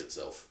destroys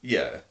itself.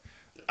 Yeah.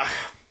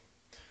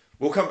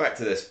 We'll come back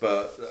to this,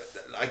 but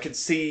I could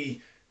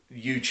see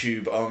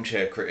YouTube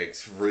armchair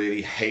critics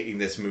really hating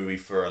this movie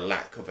for a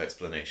lack of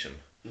explanation.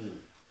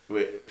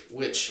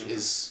 Which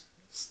is,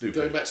 Stupid.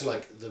 going back to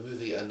like the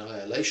movie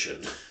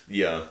Annihilation,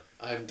 Yeah.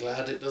 I'm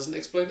glad it doesn't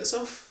explain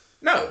itself.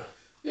 No.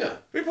 Yeah.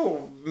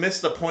 People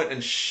miss the point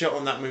and shit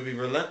on that movie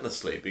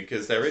relentlessly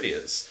because they're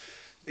idiots.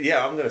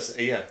 Yeah, I'm going to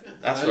say, yeah,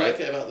 that's I right. like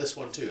it about this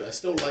one too. I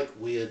still like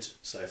weird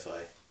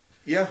sci-fi,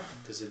 Yeah.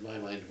 because in my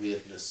mind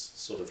weirdness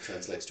sort of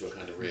translates to a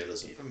kind of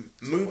realism.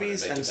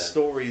 Movies and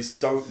stories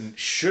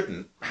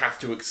shouldn't have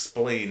to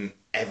explain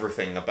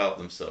everything about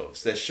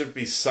themselves. There should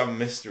be some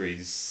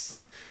mysteries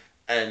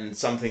and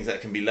some things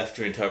that can be left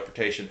to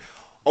interpretation.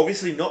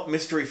 Obviously not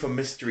mystery for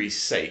mystery's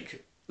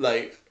sake.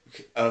 Like,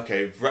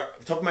 okay,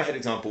 top of my head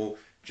example,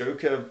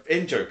 Joker,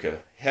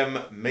 him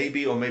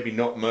maybe or maybe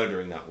not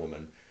murdering that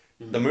woman.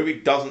 The movie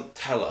doesn't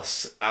tell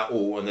us at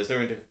all, and there's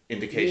no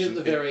indication.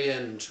 Near the very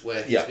end,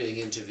 where he's being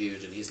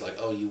interviewed, and he's like,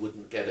 "Oh, you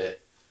wouldn't get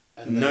it."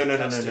 And then it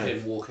cuts to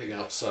him walking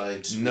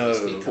outside. No,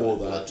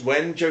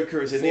 when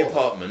Joker is in the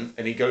apartment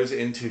and he goes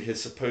into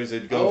his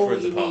supposed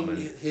girlfriend's apartment,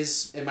 mean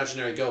his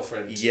imaginary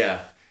girlfriend.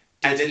 Yeah.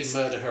 Did he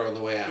murder her on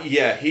the way out?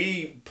 Yeah,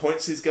 he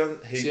points his gun.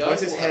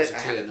 Points his head. That was a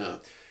clear no.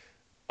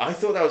 I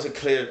thought that was a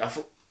clear.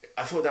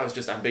 I thought that was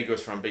just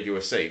ambiguous for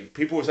ambiguous sake.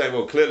 People were saying,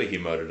 well, clearly he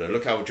murdered her.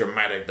 Look how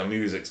dramatic the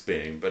music's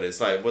being. But it's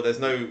like, well, there's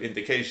no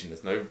indication.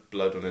 There's no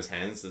blood on his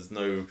hands. There's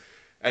no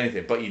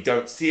anything. But you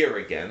don't see her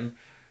again.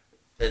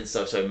 And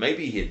so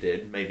maybe he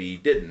did, maybe he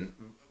didn't.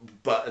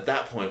 But at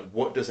that point,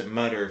 what does it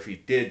matter if he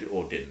did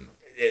or didn't?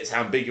 It's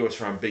ambiguous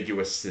for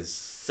ambiguous'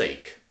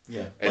 sake.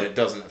 Yeah. And it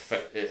doesn't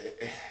affect...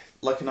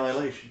 Like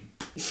Annihilation.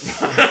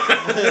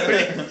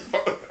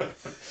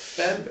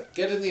 Ben,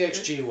 get in the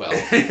XG well.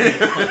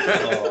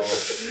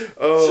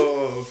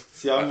 Oh.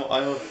 See, I'm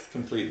of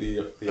completely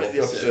the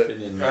opposite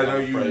opinion. I know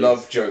you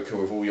love Joker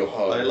with all your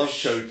heart. I love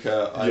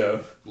Joker.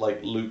 I'm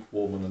like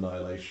lukewarm on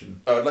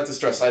Annihilation. I'd like to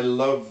stress I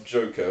love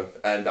Joker,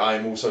 and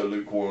I'm also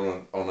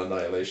lukewarm on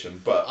Annihilation.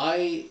 But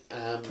I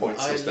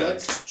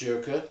liked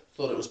Joker.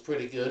 Thought it was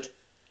pretty good.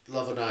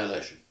 Love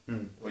Annihilation.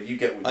 Well, you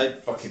get what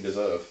you fucking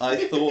deserve. I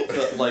thought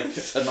that like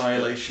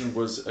Annihilation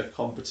was a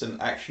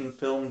competent action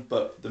film,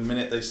 but the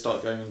minute they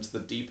start going into the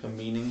deeper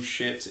meaning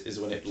shit is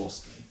when it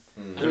lost me.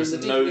 There is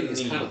no need.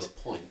 Is kind of the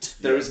point.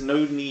 There is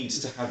no need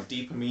to have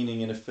deeper meaning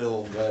in a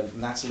film where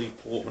Natalie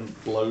Portman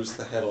blows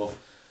the head off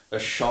a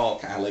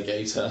shark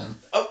alligator.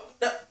 Oh,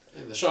 no.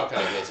 The shark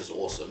alligator's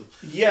awesome.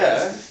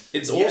 Yeah,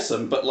 it's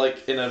awesome, but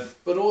like in a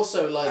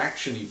also like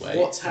actiony way.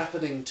 What's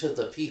happening to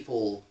the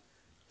people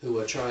who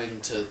are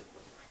trying to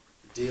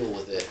deal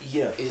with it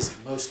is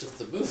most of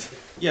the movie.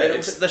 Yeah,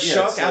 it's the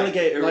shark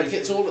alligator. Like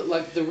it's all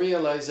like the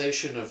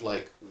realization of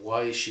like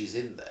why she's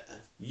in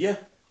there. Yeah,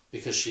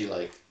 because she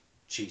like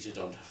cheated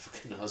on her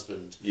fucking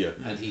husband. Yeah,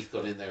 and he's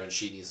gone in there and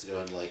she needs to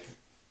go and like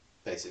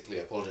basically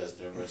apologise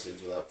to him most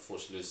things without before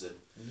she loses him.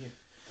 Yeah.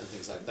 And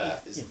things like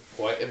that is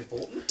quite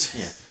important.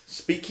 Yeah.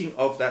 Speaking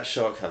of that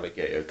shark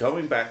alligator,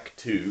 going back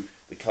to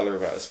The Colour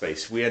of Outer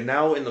Space, we are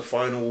now in the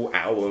final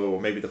hour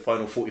or maybe the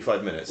final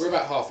 45 minutes. We're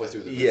about halfway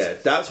through the movie. Yeah,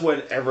 that's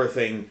when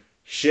everything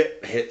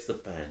shit hits the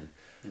fan.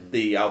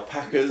 The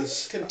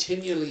alpacas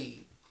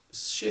continually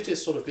shit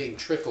is sort of being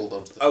trickled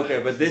onto the fan.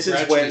 Okay, but this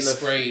is when the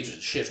sprayed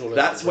shit all over.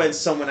 That's when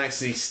someone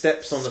actually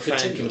steps on the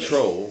fan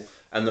control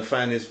and the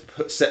fan is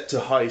set to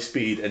high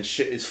speed and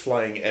shit is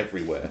flying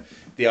everywhere.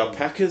 The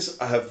alpacas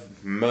have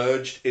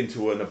merged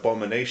into an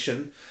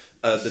abomination.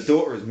 The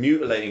daughter is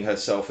mutilating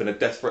herself in a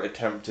desperate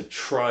attempt to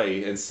try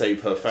and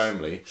save her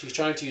family. She's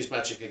trying to use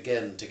magic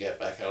again to get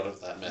back out of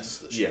that mess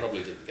that she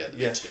probably didn't get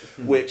into.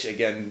 Which,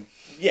 again,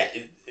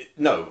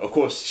 no, of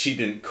course she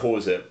didn't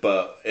cause it,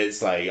 but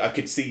it's like, I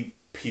could see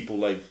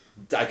people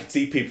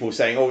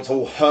saying, oh, it's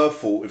all her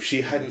fault. If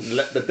she hadn't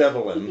let the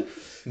devil in,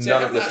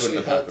 none of this wouldn't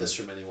have happened. I haven't heard this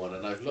from anyone,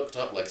 and I've looked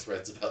up like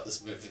threads about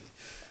this movie.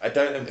 I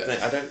don't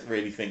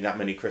really think that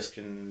many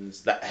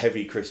Christians, that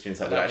heavy Christians,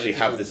 that would actually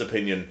have this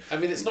opinion. I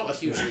mean, it's not a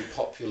hugely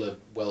popular,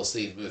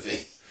 well-seen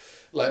movie.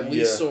 Like,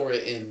 we saw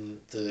it in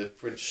the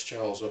Prince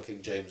Charles or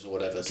King James or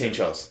whatever. King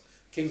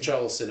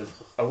Charles cinema.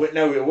 Oh,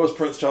 no, it was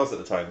Prince Charles at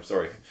the time,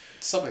 sorry.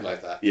 Something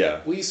like that.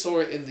 Yeah. We saw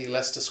it in the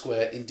Leicester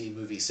Square indie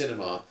movie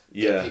cinema.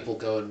 Yeah. People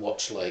go and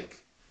watch, like,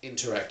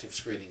 interactive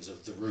screenings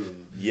of The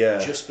Room. Yeah.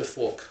 Just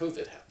before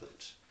COVID happened.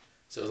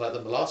 So it was like the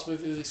last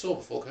movie we saw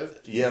before COVID.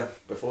 Yeah,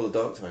 before the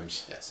dark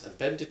times. Yes, and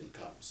Ben didn't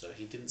come, so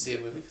he didn't see a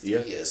movie for 3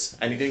 years.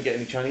 And he didn't get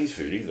any Chinese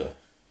food either.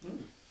 That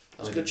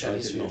was good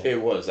Chinese food.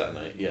 It was that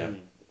night, yeah.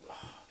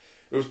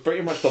 It was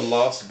pretty much the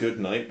last good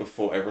night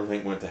before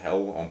everything went to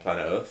hell on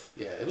planet Earth.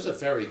 Yeah, it was a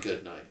very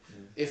good night.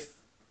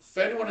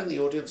 For anyone in the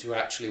audience who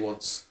actually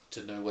wants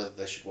to know whether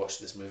they should watch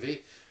this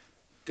movie,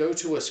 go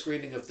to a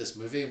screening of this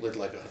movie with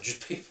like 100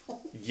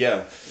 people. Yeah.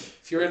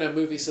 If you're in a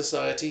movie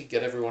society,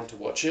 get everyone to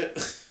watch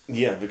it.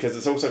 Yeah, because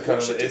it's also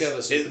kind of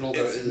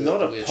it's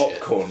not a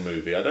popcorn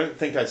movie. I don't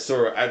think I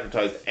saw it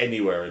advertised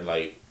anywhere in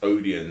like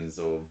Odeon's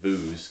or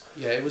Booze.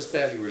 Yeah, it was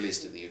barely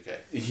released in the UK.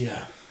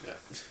 Yeah. Yeah.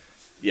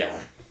 Yeah.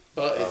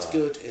 But it's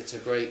good. It's a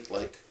great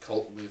like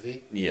cult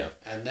movie. Yeah.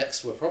 And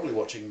next we're probably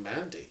watching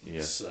Mandy.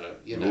 Yeah. So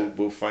you know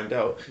we'll find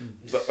out.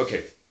 But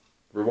okay,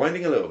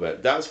 rewinding a little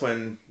bit. That's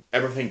when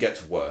everything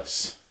gets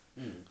worse,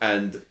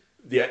 and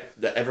the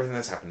everything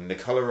that's happening, The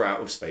Colour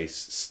Out of Space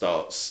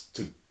starts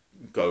to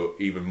go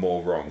even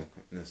more wrong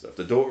and stuff.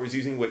 The daughter is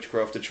using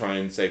witchcraft to try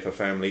and save her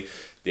family.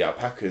 The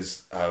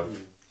alpacas have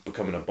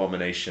become an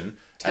abomination.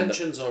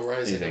 Tensions are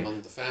rising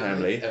among the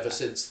family ever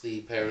since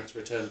the parents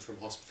returned from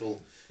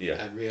hospital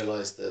and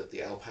realised that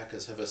the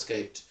alpacas have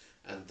escaped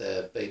and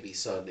their baby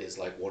son is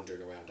like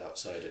wandering around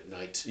outside at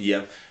night.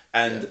 Yeah,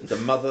 and the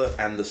mother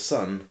and the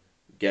son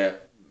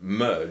get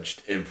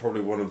merged in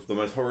probably one of the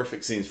most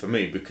horrific scenes for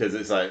me because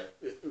it's like,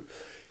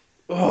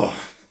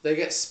 they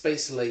get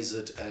space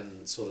lasered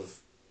and sort of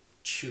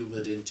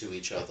tumored into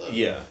each other.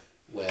 Yeah.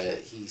 where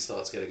he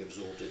starts getting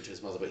absorbed into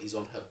his mother, but he's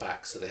on her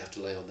back, so they have to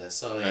lay on their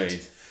side,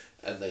 Right.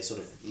 and they sort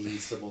of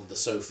leave them on the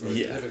sofa in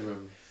the living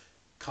room.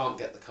 Can't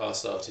get the car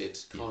started,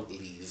 can't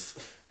leave.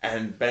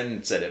 And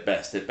Ben said it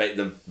best.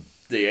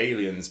 The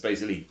aliens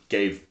basically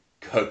gave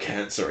her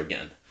cancer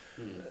again.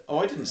 Oh,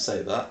 I didn't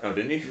say that. Oh,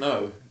 didn't you?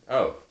 No.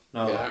 Oh.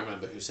 No. Yeah, I don't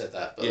remember who said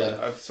that, but Yeah.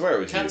 I swear it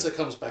was cancer you.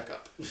 comes back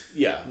up.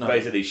 Yeah, No.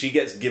 basically, she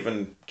gets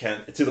given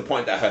to the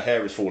point that her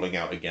hair is falling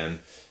out again.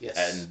 Yes.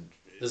 And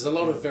There's a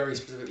lot of very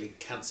specifically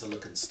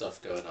cancer-looking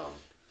stuff going on,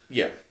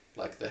 yeah,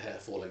 like the hair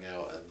falling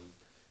out, and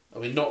I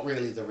mean, not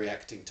really the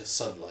reacting to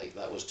sunlight.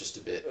 That was just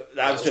a bit.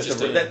 that was just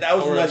a a that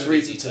was a horror nice movie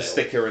reason detail. to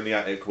stick her in the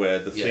attic where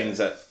the Yeah. things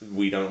that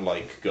we don't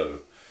like go.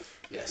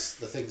 Yes,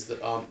 the things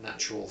that aren't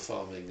natural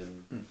farming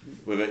and.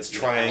 With its Yeah,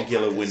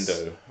 triangular alpacas.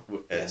 window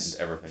and Yes.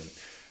 everything.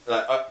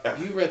 Like,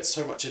 You read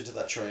so much into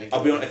that triangle.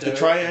 I'll be honest. If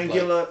the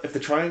window, if the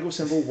triangle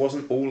symbol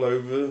wasn't all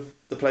over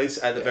the place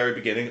at the Yeah. very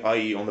beginning,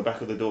 i.e., on the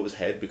back of the daughter's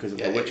head because of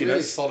yeah, her it really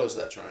witchiness. follows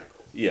that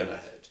triangle. Yeah. In her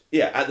head.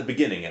 Yeah, at the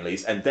beginning at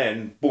least, and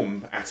then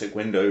boom, attic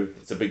window.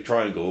 It's a big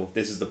triangle.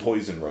 This is the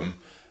poison room.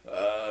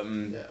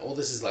 Yeah, all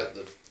this is like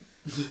the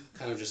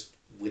kind of just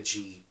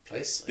witchy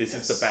place. I This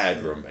guess. is the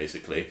bad room,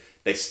 basically.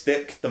 They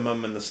stick the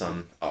mum and the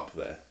son up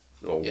there,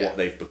 or Yeah. what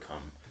they've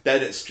become.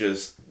 Then it's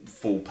just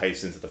full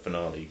pace into the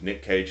finale.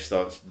 Nick Cage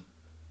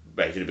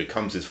basically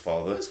becomes his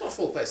father. It's not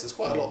full pace. There's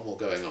quite a lot more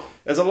going on.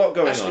 There's a lot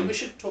going Actually, on. we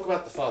should talk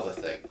about the father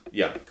thing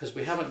Yeah, because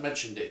we haven't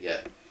mentioned it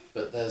yet.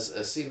 But there's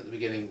a scene at the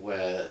beginning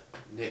where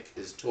Nick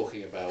is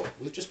talking about.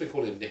 We've just been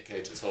calling him Nick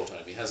Cage this whole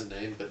time. He has a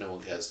name, but no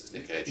one cares. It's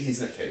Nick Cage.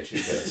 he's Nick Cage. He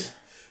says.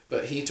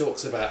 But he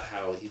talks about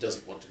how he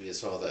doesn't want to be his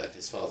father, and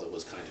his father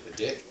was kind of a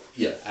dick.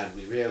 Yeah. And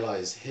we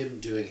realise him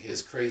doing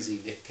his crazy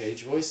Nick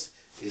Cage voice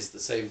is the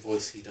same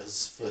voice he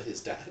does for his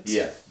dad.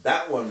 Yeah,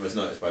 that one was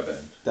noticed by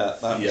Ben.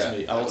 That was Yeah.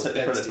 me. That I'll was take the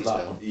Ben's credit for that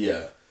detail. one. Yeah.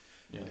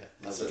 Yeah. Yeah,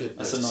 that's a good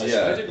That's a notice. nice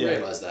Yeah. I didn't yeah.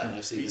 realise that, and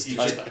I've seen this You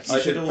three should, times. I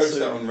you should did post also-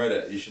 that on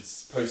Reddit. You should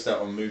post that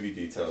on movie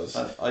details.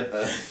 I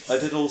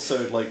did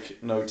also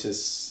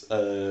notice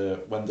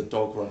when the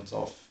dog runs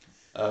off.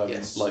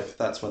 Yes. Like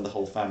that's when the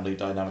whole family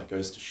dynamic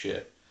goes to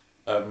shit.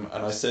 And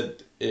I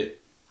said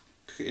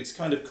it's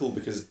kind of cool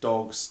because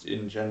dogs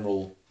in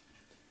general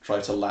try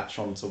to latch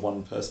on to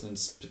one person in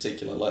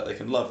particular. Like they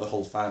can love the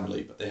whole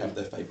family, but they have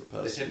their favourite They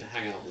person. tend to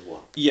hang out with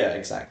one. Yeah,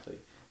 exactly.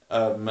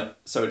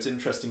 So it's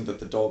interesting that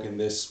the dog in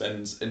this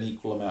spends an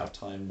equal amount of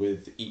time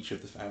with each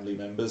of the family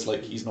members.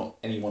 Like he's not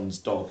anyone's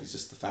dog; he's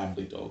just the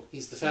family dog.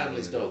 He's the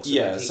family's dog, so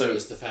Yeah, when he so-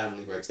 goes, the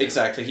family breaks down.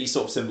 Exactly, he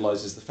sort of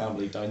symbolises the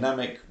family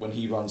dynamic. When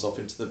he runs off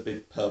into the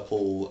big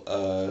purple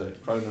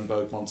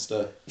Cronenberg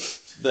monster,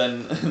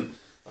 then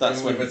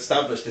that's when we've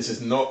established this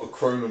is not a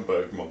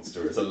Cronenberg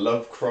monster. It's a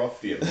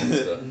Lovecraftian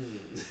monster.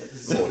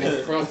 It's a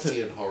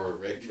Lovecraftian horror,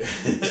 Rick.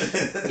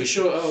 we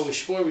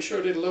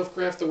sure did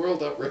Lovecraft the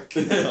world up, Rick.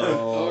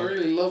 Oh, I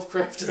really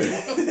Lovecrafted the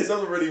world. It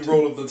doesn't really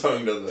roll off the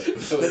tongue, does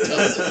it? No,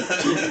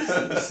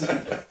 it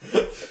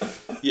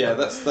doesn't. yeah,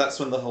 that's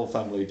when the whole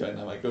family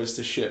dynamic goes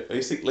to shit,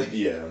 basically.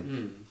 Yeah.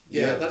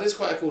 Yeah, that is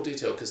quite a cool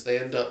detail because they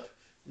end up.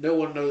 No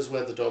one knows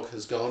where the dog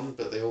has gone,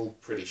 but they're all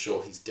pretty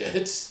sure he's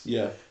dead.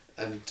 Yeah,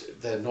 And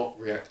they're not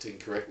reacting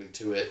correctly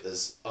to it.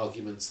 There's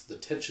arguments. The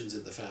tensions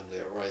in the family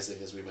are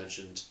rising, as we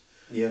mentioned.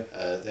 Yeah.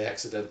 They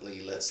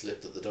accidentally let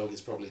slip that the dog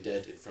is probably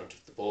dead in front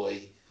of the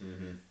boy.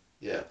 Mm-hmm.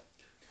 Yeah.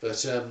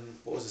 But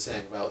what was I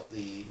saying about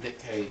the Nick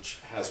Cage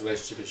has a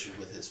relationship issue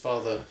with his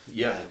father.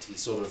 Yeah. And he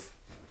sort of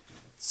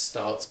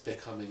starts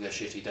becoming a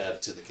shitty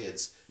dad to the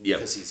kids Yeah.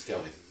 because he's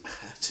going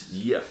mad.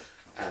 Yeah.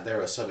 And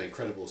there are some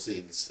incredible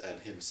scenes and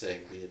him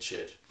saying weird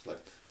shit. Like,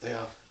 they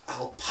are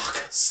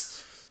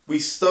alpacas. We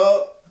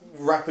start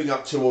wrapping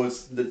up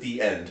towards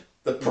the end.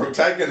 The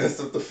protagonist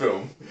of the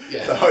film,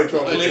 Yeah. the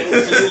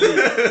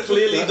hydrologist,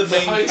 clearly the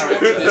main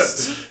character.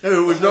 hydrologist.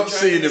 who we've not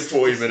seen in Protagonist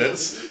 40 of the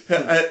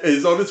minutes,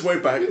 is on his way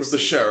back with the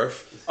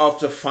sheriff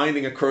after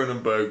finding a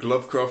Cronenberg,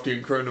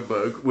 Lovecraftian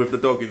Cronenberg, with the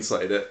dog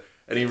inside it,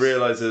 and he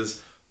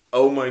realizes,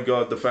 oh my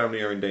god, the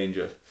family are in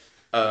danger.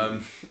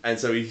 And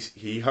so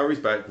he hurries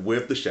back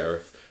with the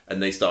sheriff,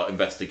 and they start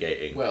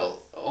investigating.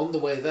 Well, on the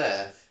way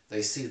there,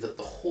 they see that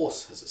the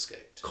horse has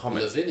escaped.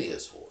 Comet.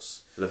 Lavinia's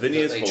horse.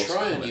 Lavinia's that they horse,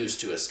 try and Comet. use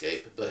to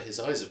escape, but his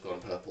eyes have gone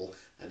purple,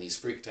 and he's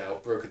freaked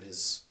out, broken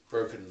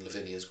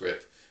Lavinia's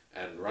grip,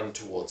 and run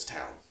towards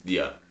town.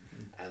 Yeah.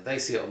 And they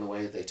see it on the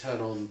way. They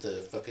turn on the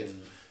fucking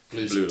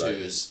blues Blue and light.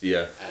 twos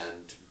Yeah.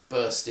 and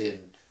burst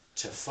in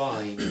to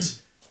find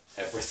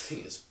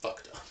everything is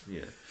fucked up.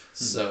 Yeah.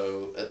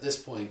 So at this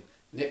point,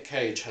 Nick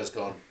Cage has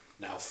gone,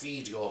 now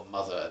feed your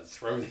mother, and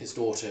thrown his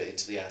daughter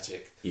into the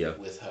attic Yeah.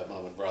 with her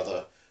mum and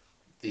brother.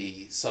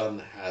 The son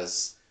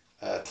has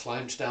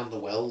climbed down the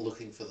well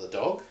looking for the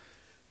dog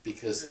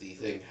because the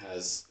thing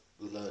has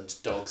learned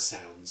dog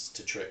sounds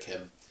to trick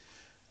him.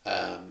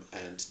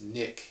 And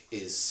Nick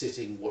is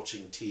sitting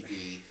watching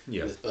TV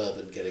Yeah. with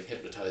bourbon, getting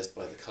hypnotised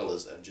by the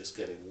colours and just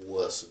getting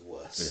worse and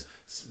worse.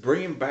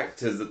 Bringing back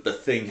to the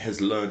thing has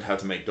learned how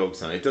to make dog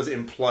sound. It does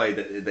imply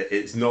that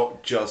it's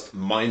not just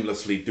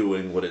mindlessly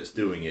doing what it's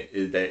doing.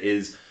 There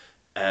is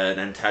an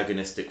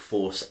antagonistic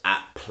force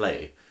at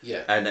play.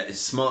 Yeah. And that is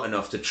smart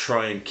enough to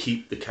try and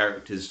keep the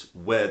characters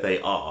where they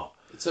are.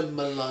 It's a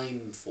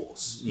malign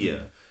force.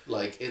 Yeah.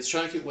 Like, it's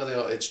trying to keep where they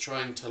are. It's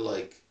trying to,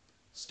 like,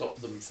 stop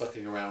them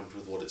fucking around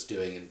with what it's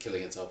doing and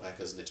killing its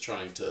alpacas, and it's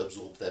trying to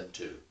absorb them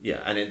too.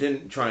 Yeah, and it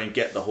didn't try and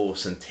get the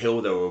horse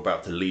until they were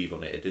about to leave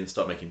on it. It didn't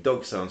start making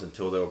dog sounds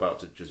until they were about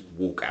to just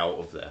walk out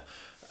of there.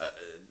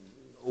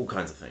 All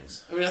kinds of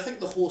things. I mean, I think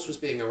the horse was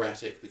being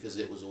erratic because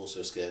it was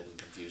also scared and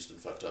confused and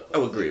fucked up. I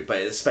would agree, but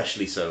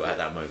especially so at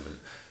that moment.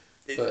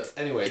 But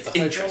anyway, the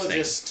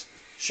hydrologist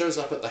shows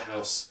up at the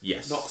house,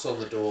 knocks on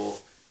the door.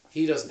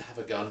 He doesn't have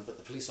a gun, but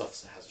the police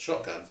officer has a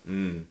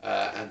shotgun.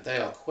 And they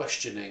are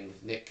questioning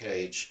Nick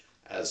Cage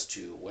as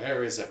to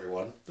where is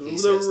everyone. He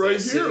says they're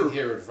sitting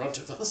here in front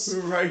of us,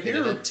 right here,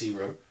 in an empty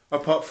room.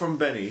 Apart from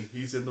Benny,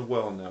 he's in the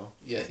well now.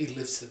 Yeah, he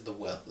lives in the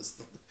well.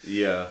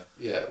 Yeah.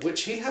 Yeah,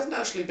 which he hasn't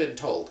actually been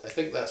told. I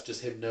think that's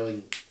just him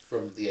knowing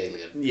from the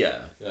alien.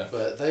 Yeah.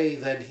 But they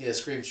then hear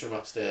screams from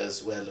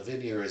upstairs where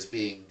Lavinia is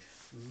being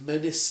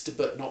menaced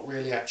but not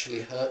really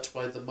actually hurt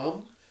by the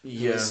mum.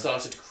 Yeah. Who has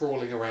started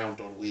crawling around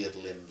on weird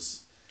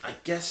limbs. I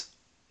guess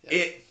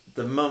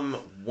the mum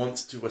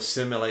wants to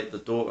assimilate the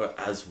daughter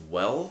as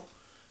well.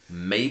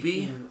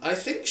 Maybe. I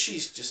think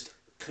she's just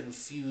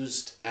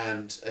confused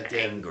and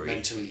again angry.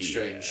 Mentally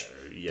strange,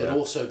 yeah. but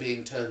also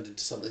being turned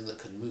into something that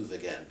can move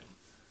again.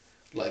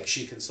 Like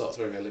she can start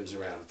throwing her limbs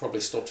around, probably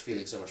stopped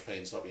feeling so much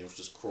pain, start being able to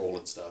just crawl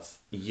and stuff.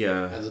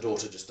 Yeah. And the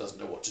daughter just doesn't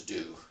know what to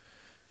do.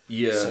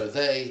 Yeah. So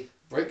they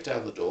break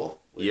down the door,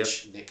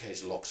 which Nick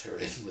Cage locks her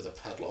in with a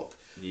padlock.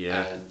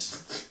 Yeah. And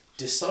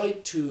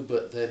decide to,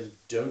 but then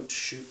don't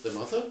shoot the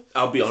mother.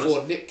 I'll be honest.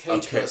 Before Nick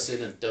Cage bursts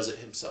in and does it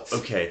himself.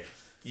 Okay.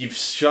 You've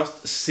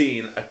just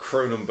seen a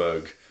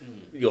Cronenberg.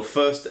 Your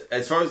first,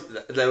 as far as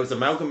there was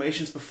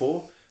amalgamations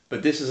before,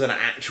 but this is an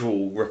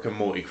actual Rick and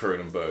Morty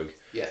Cronenberg.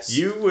 Yes.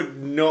 You would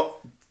not.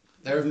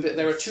 There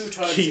are two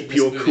times keep in this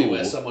your movie cool.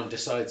 where someone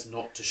decides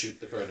not to shoot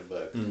the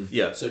Cronenberg.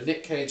 Yeah. So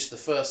Nick Cage, the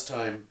first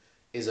time,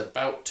 is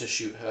about to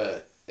shoot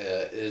her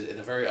in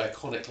a very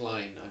iconic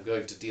line. I'm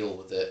going to deal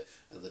with it,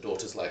 and the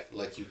daughter's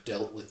like you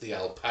dealt with the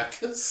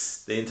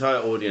alpacas. The entire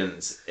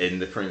audience in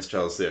the Prince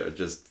Charles Theatre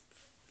just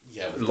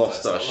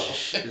lost our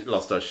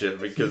shit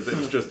because it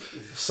was just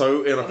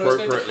so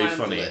inappropriately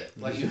funny.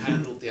 Like you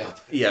handled the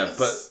alpacas. Yeah,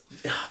 but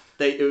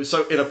it was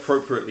so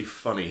inappropriately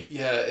funny.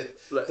 Yeah,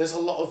 there's a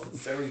lot of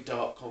very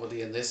dark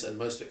comedy in this, and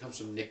most of it comes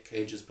from Nick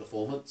Cage's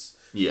performance.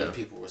 Yeah. And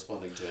people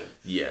responding to him.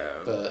 Yeah.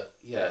 But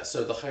yeah,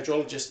 so the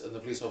hydrologist and the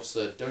police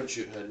officer don't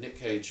shoot her. Nick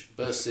Cage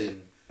bursts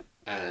in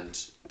and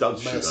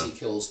Mercy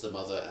kills the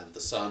mother and the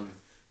son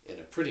in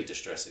a pretty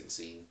distressing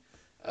scene.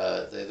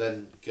 They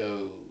then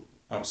go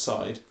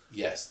outside.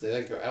 Yes, they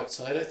then go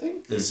outside, I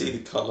think. They see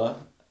the colour,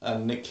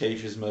 and Nick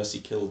Cage is mercy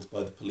killed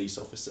by the police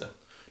officer.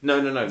 No.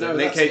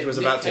 Nick Cage was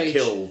about to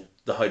kill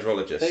the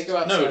hydrologist. They go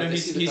outside. No,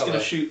 he's going to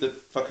shoot the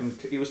fucking.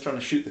 He was trying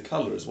to shoot the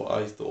colour, is what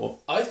I thought.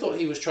 I thought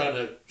he was trying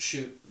to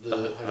shoot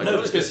the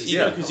hydrologist.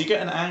 No, because you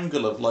get an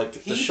angle of like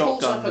the shotgun. He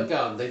pulls up a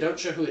gun. They don't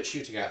show who it's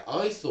shooting at.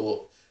 I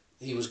thought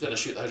he was going to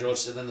shoot the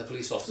hydrologist, and then the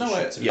police officer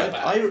shoots him in the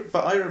back.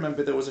 But I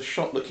remember there was a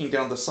shot looking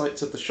down the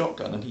sights of the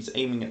shotgun, and he's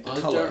aiming at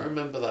the colour. I don't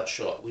remember that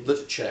shot. We need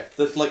to check.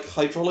 The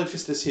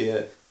hydrologist is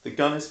here. The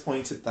gun is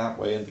pointed that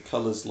way, and the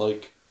colour's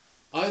like.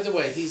 Either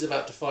way, he's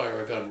about to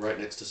fire a gun right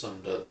next to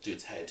some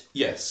dude's head.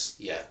 Yes.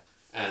 Yeah,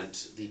 and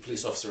the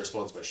police officer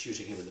responds by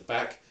shooting him in the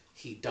back.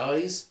 He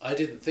dies. I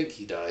didn't think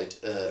he died.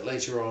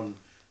 Later on,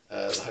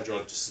 the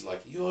hydrologist is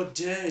like, "You're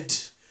dead,"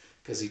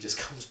 because he just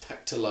comes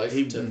back to life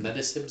to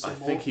menace him some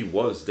more. I think he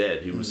was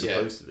dead. He was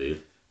supposed to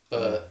be.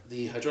 But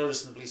the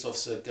hydrologist and the police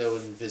officer go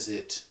and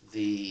visit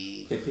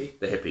the hippie.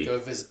 The hippie. Go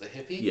visit the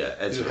hippie.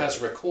 Yeah, who has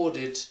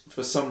recorded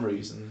for some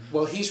reason.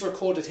 Well, he's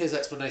recorded his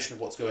explanation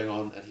of what's going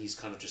on, and he's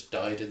kind of just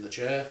died in the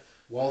chair.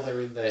 While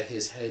they're in there,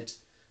 his head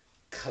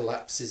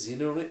collapses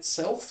in on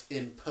itself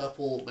in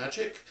purple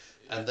magic,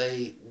 and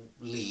they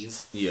leave.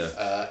 Yeah.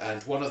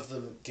 And one of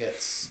them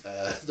gets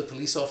the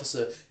police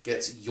officer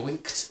gets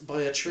yoinked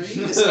by a tree.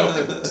 Is how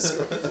I would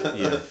describe it.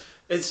 Yeah.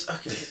 It's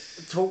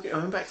okay.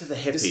 Going back to the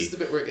hippie. This is the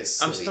bit where it gets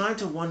silly. I'm starting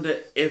to wonder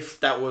if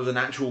that was an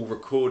actual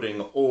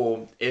recording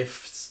or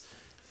if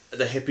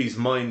the hippie's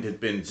mind had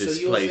been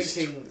displaced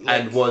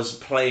and was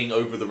playing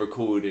over the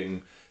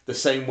recording the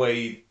same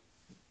way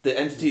the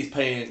entity is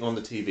playing on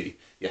the TV.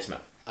 Yes,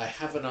 ma'am. I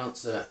have an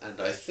answer,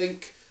 and I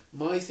think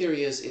my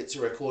theory is it's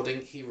a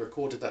recording. He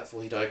recorded that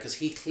before he died because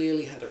he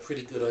clearly had a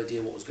pretty good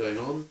idea what was going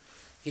on.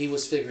 He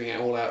was figuring it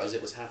all out as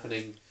it was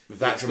happening.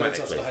 That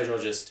dramatically. The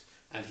hydrologist.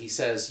 And he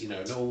says, no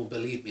one will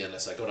believe me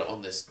unless I got it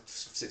on this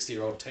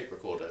 60-year-old tape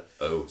recorder.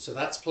 Oh. So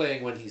that's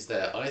playing when he's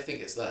there. I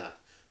think it's that.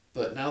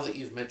 But now that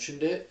you've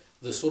mentioned it,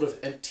 the sort of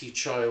empty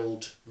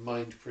child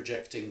mind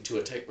projecting to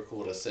a tape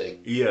recorder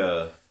thing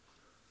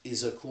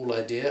is a cool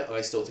idea.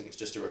 I still think it's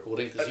just a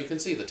recording because you can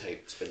see the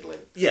tape spindling.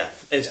 Yeah,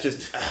 it's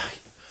just...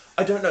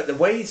 I don't know. The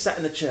way he sat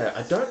in the chair,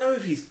 I don't know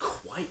if he's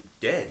quite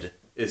dead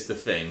is the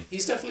thing.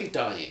 He's definitely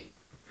dying.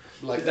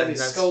 Like, then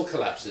his skull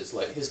collapses.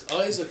 Like, his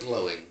eyes are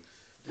glowing.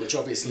 which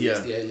obviously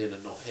is the alien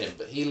and not him.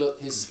 But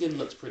his skin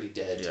looks pretty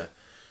dead. Yeah.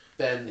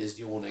 Ben is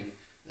yawning.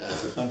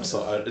 I'm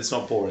sorry, it's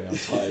not boring, I'm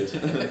tired.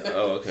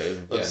 Oh, okay.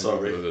 I'm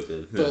sorry.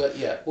 But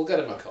yeah, we'll get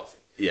him a coffee.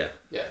 Yeah.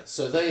 Yeah,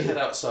 so they head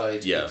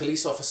outside. Yeah. The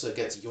police officer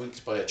gets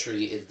yoinked by a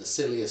tree in the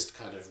silliest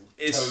kind of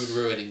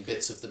tone-ruining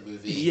bits of the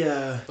movie.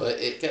 Yeah. But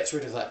it gets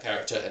rid of that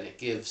character and it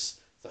gives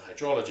the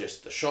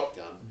hydrologist the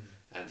shotgun,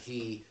 and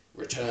he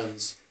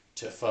returns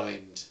to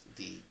find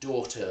the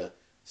daughter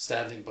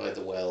standing by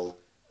the well,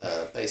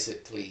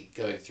 basically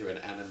going through an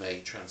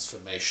anime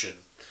transformation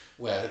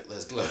where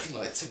there's glowing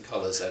lights and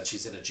colours and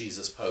she's in a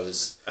Jesus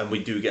pose. And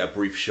we do get a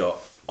brief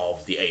shot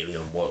of the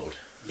alien world.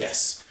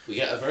 Yes. We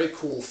get a very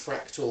cool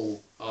fractal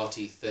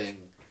arty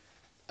thing,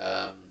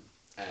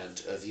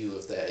 and a view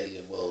of their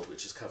alien world,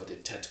 which is covered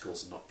in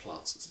tentacles and not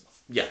plants and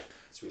stuff. Yeah.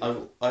 It's really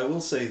cool. I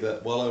will say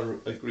that while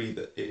I agree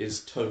that it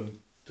is tone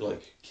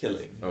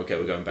killing. Okay,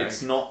 we're going back.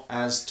 It's not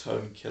as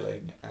tone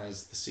killing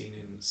as the scene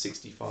in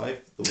 65,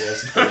 the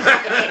worst film,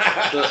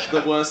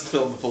 the worst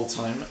film of all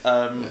time.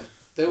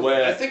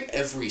 I think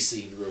every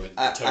scene ruined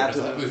the tone of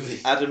that movie.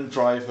 Adam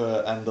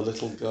Driver and the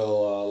little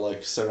girl are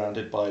like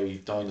surrounded by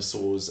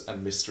dinosaurs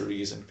and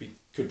mysteries and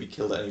could be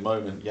killed at any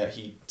moment, yet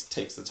he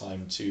takes the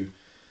time to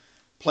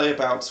play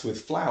about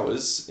with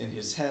flowers in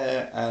his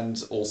hair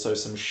and also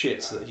some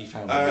shit that he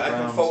found on the ground. I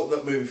can fault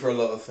that movie for a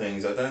lot of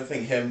things. I don't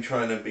think him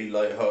trying to be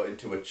light-hearted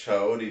to a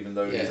child, even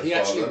though he's a father. He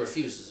actually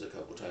refuses a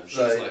couple of times. She's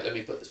like, let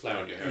me put this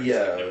flower in your hair.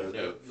 Yeah.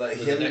 No. Like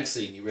the next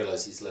scene, you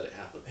realise he's let it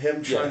happen.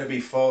 Him trying to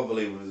be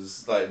fatherly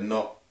was like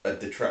not a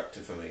detractor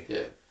for me.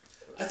 Yeah.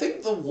 I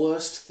think the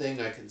worst thing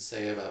I can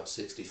say about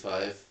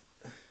 65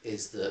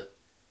 is that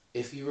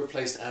if you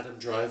replaced Adam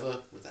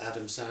Driver with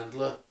Adam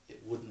Sandler, it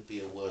wouldn't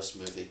be a worse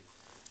movie.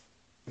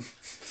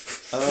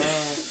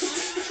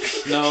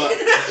 No.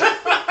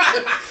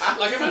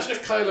 Like, imagine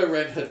if Kylo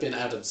Ren had been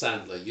Adam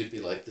Sandler, you'd be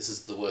like, this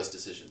is the worst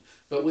decision.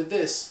 But with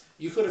this,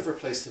 you could have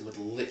replaced him with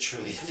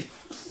literally anyone.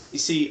 You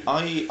see,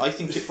 I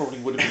think it probably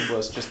would have been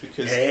worse just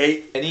because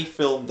any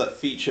film that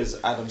features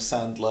Adam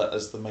Sandler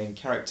as the main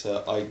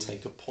character, I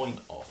take a point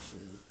off.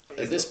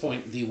 At this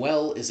point, the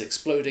well is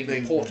exploding,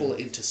 the portal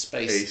into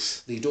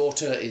space. The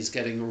daughter is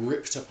getting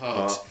ripped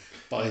apart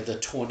by the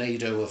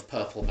tornado of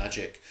purple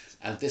magic,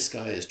 and this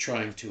guy is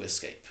trying to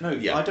escape. No,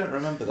 I don't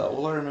remember that.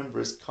 All I remember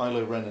is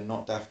Kylo Ren and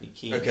not Daphne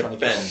Keane trying to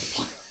Ben,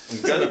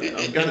 get on the plane.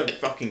 I'm gonna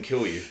fucking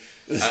kill you.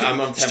 I'm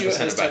on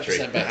 10% battery.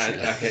 10%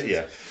 battery.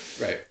 Yeah.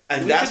 Right.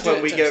 And that's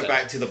when we go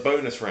back to the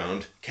bonus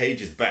round.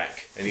 Cage is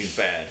back, and he's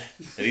bad,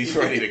 and he's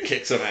ready to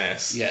kick some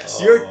ass. Yes.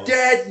 You're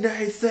dead,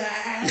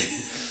 Nathan!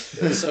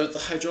 So the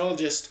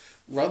hydrologist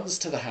runs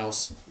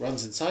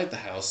inside the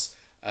house,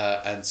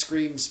 and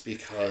screams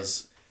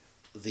because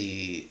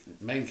the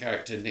main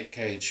character, Nick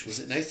Cage, was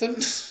it Nathan?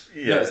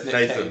 Yeah, No, it's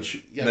Nathan.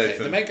 Cage. Yeah, Nathan.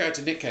 okay. The main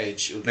character, Nick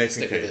Cage,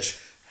 Nathan Cage,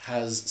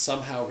 has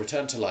somehow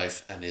returned to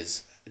life and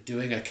is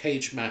doing a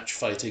cage match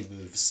fighting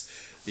moves.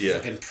 Yeah.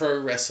 Like in pro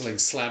wrestling,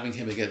 slamming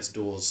him against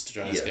doors to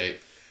try and escape.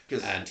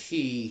 And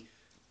he,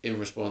 in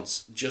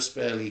response, just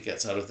barely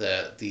gets out of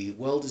there. The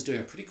world is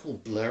doing a pretty cool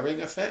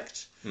blurring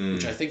effect,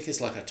 which I think is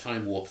like a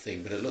time warp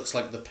thing, but it looks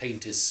like the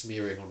paint is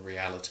smearing on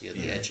reality at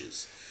the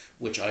edges.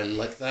 Which I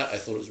like that. I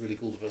thought it was really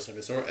cool the first time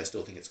I saw it. I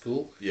still think it's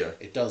cool. Yeah.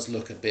 It does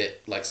look a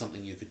bit like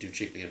something you could do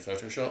cheaply in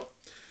Photoshop.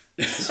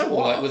 So or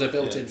what? like with a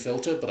built-in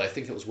filter, but I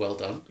think it was well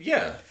done.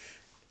 Yeah.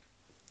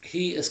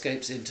 He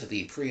escapes into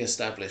the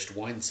pre-established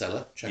wine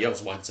cellar,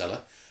 Chekhov's wine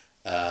cellar,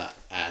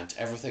 and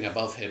everything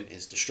above him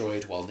is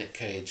destroyed while Nick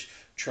Cage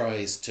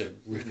tries to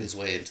rip his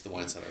way into the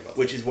wine cellar above him.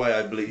 Which is why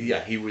I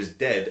believe, he was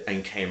dead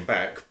and came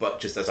back, but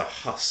just as a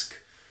husk.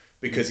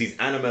 Because he's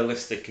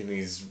animalistic and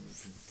he's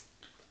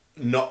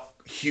not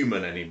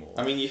human anymore.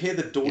 I mean, you hear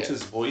the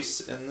daughter's voice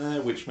in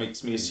there, which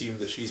makes me assume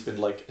that she's been,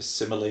 like,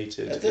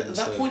 assimilated. At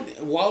that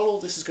point, while all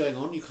this is going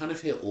on, you kind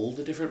of hear all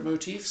the different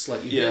motifs.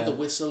 Like, you hear the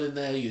whistle in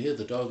there, you hear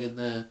the dog in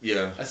there.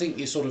 Yeah. I think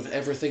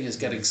everything is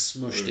getting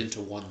smushed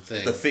into one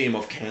thing. The theme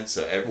of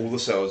cancer, all the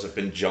cells have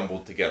been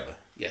jumbled together.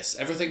 Yes,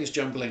 everything is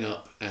jumbling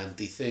up, and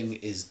the thing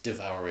is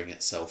devouring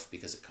itself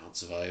because it can't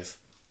survive.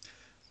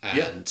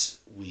 And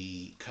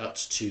we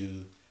cut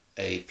to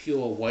a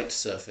pure white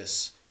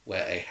surface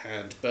where a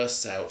hand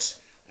bursts out,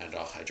 and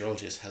our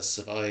hydrologist has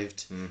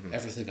survived.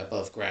 Everything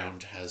above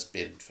ground has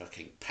been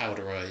fucking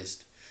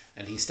powderized,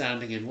 and he's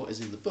standing in what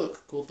is in the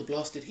book called the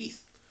Blasted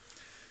Heath.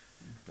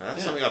 Now,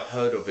 that's something I've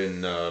heard of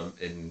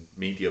in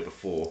media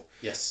before.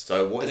 Yes.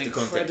 So what is An the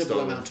context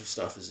incredible of... amount of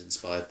stuff is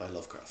inspired by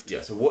Lovecraft.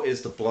 Yeah, so what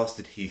is the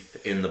Blasted Heath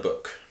in the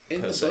book?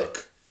 In the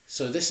book,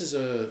 so this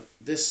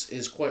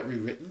is quite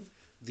rewritten.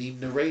 The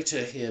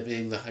narrator here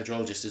being the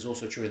hydrologist is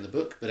also true in the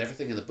book, but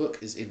everything in the book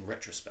is in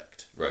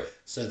retrospect. Right.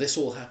 So this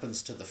all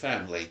happens to the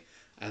family,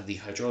 and the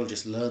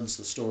hydrologist learns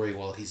the story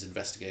while he's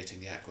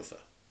investigating the aquifer.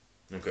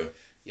 Okay.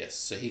 Yes,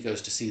 so he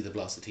goes to see the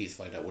Blasted Heath,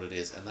 find out what it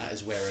is, and that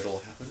is where it all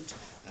happened,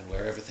 and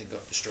where everything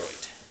got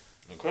destroyed.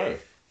 Okay.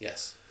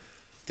 Yes.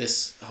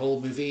 This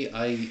whole movie,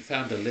 I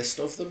found a list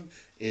of them,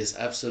 is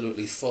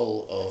absolutely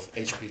full of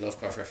H.P.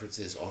 Lovecraft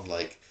references on,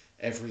 like,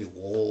 every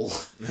wall.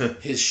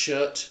 His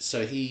shirt.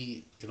 So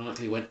he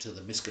canonically went to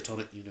the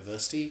Miskatonic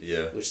University,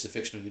 which is a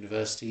fictional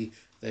university.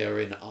 They are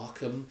in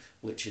Arkham,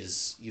 which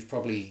is you've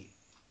probably.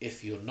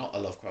 If you're not a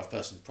Lovecraft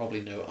person, probably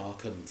know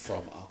Arkham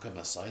from Arkham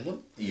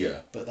Asylum.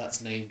 Yeah. But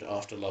that's named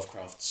after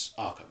Lovecraft's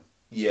Arkham.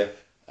 Yeah.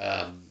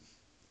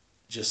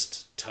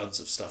 Just tons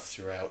of stuff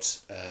throughout.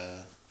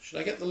 Should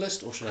I get the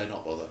list or should I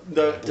not bother?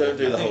 No, don't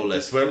do the whole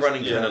list. We're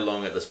running kind of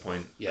long at this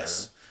point.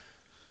 Yes.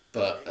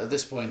 But at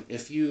this point,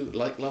 if you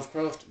like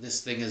Lovecraft, this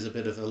thing is a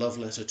bit of a love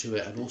letter to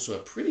it and also a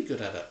pretty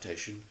good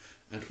adaptation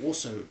and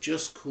also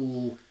just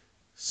cool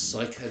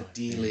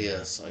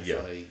psychedelia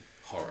sci-fi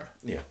horror.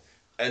 Yeah.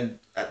 And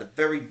at the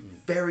very,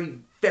 very,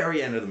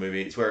 very end of the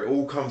movie, it's where it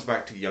all comes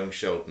back to young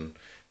Sheldon.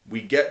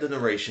 We get the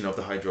narration of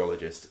the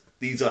hydrologist.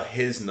 These are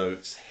his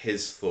notes,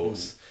 his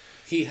thoughts.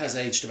 He has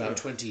aged about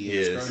 20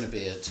 years, grown a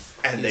beard.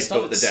 And he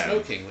started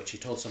smoking, which he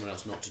told someone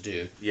else not to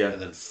do. Yeah.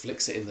 And then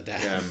flicks it in the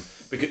dam.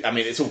 Because, I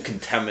mean, it's all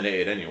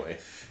contaminated anyway.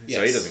 Yes.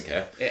 So he doesn't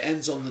care. It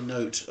ends on the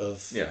note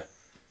of,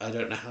 I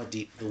don't know how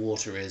deep the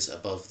water is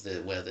above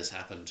where this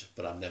happened,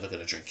 but I'm never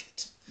going to drink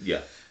it.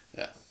 Yeah.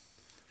 Yeah.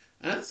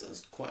 And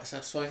that's quite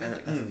satisfying.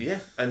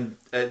 And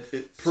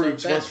it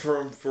proves once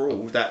for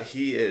all that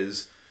he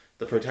is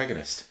the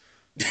protagonist.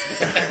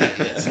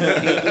 Yes.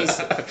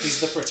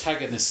 He's the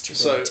protagonist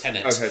from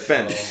Tenet. Okay,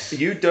 Ben,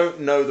 you don't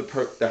know the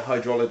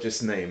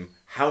hydrologist's name.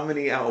 How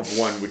many out of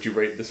 1 would you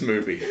rate this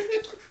movie?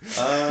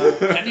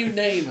 Can you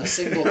name a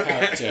single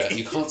character?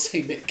 You can't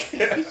say Nick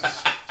Cage.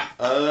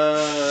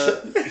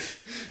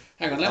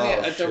 Hang on,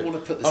 I don't want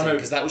to put this in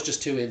because that was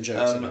just 2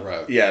 in-jokes in a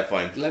row. Yeah,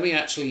 fine. Let me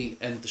actually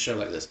end the show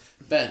like this.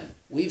 Ben,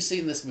 we've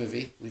seen this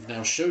movie. We've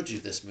now showed you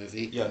this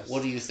movie. Yes.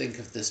 What do you think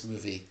of this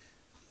movie?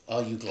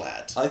 Are you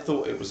glad? I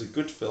thought it was a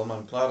good film.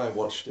 I'm glad I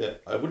watched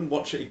it. I wouldn't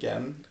watch it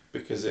again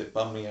because it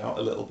bummed me out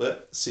a little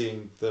bit,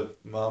 seeing the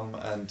mum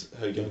and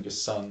her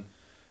youngest son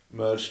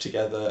merge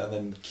together and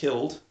then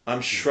killed. I'm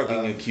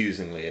shrugging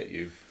accusingly at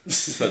you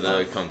for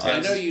the context. I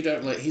know you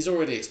don't like... He's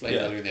already explained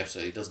earlier in the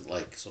episode he doesn't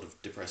like sort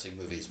of depressing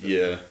movies.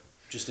 But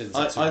just in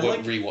the sense of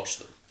won't rewatch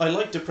them. I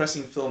like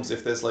depressing films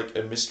if there's like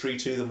a mystery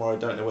to them or I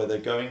don't know where they're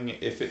going.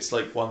 If it's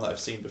like one that I've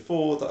seen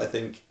before that I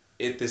think,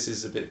 if this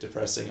is a bit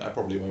depressing, I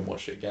probably won't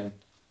watch it again.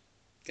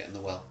 Get in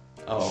the well.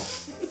 Oh.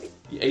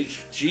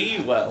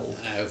 H.G. Well.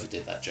 I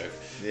overdid that joke.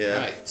 Yeah.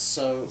 Right,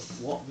 so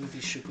what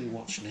movie should we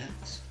watch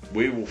next?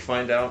 We will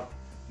find out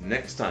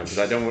next time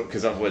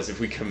because otherwise if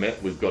we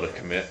commit, we've got to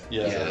commit.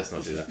 Yeah. So let's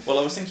not do that. Well,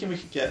 I was thinking we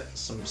could get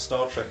some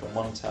Star Trek on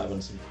one tab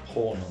and some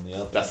porn on the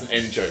other. That's an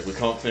in-joke. We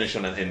can't finish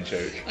on an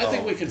in-joke. I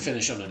think we can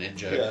finish on an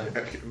in-joke.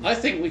 Yeah. I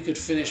think we could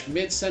finish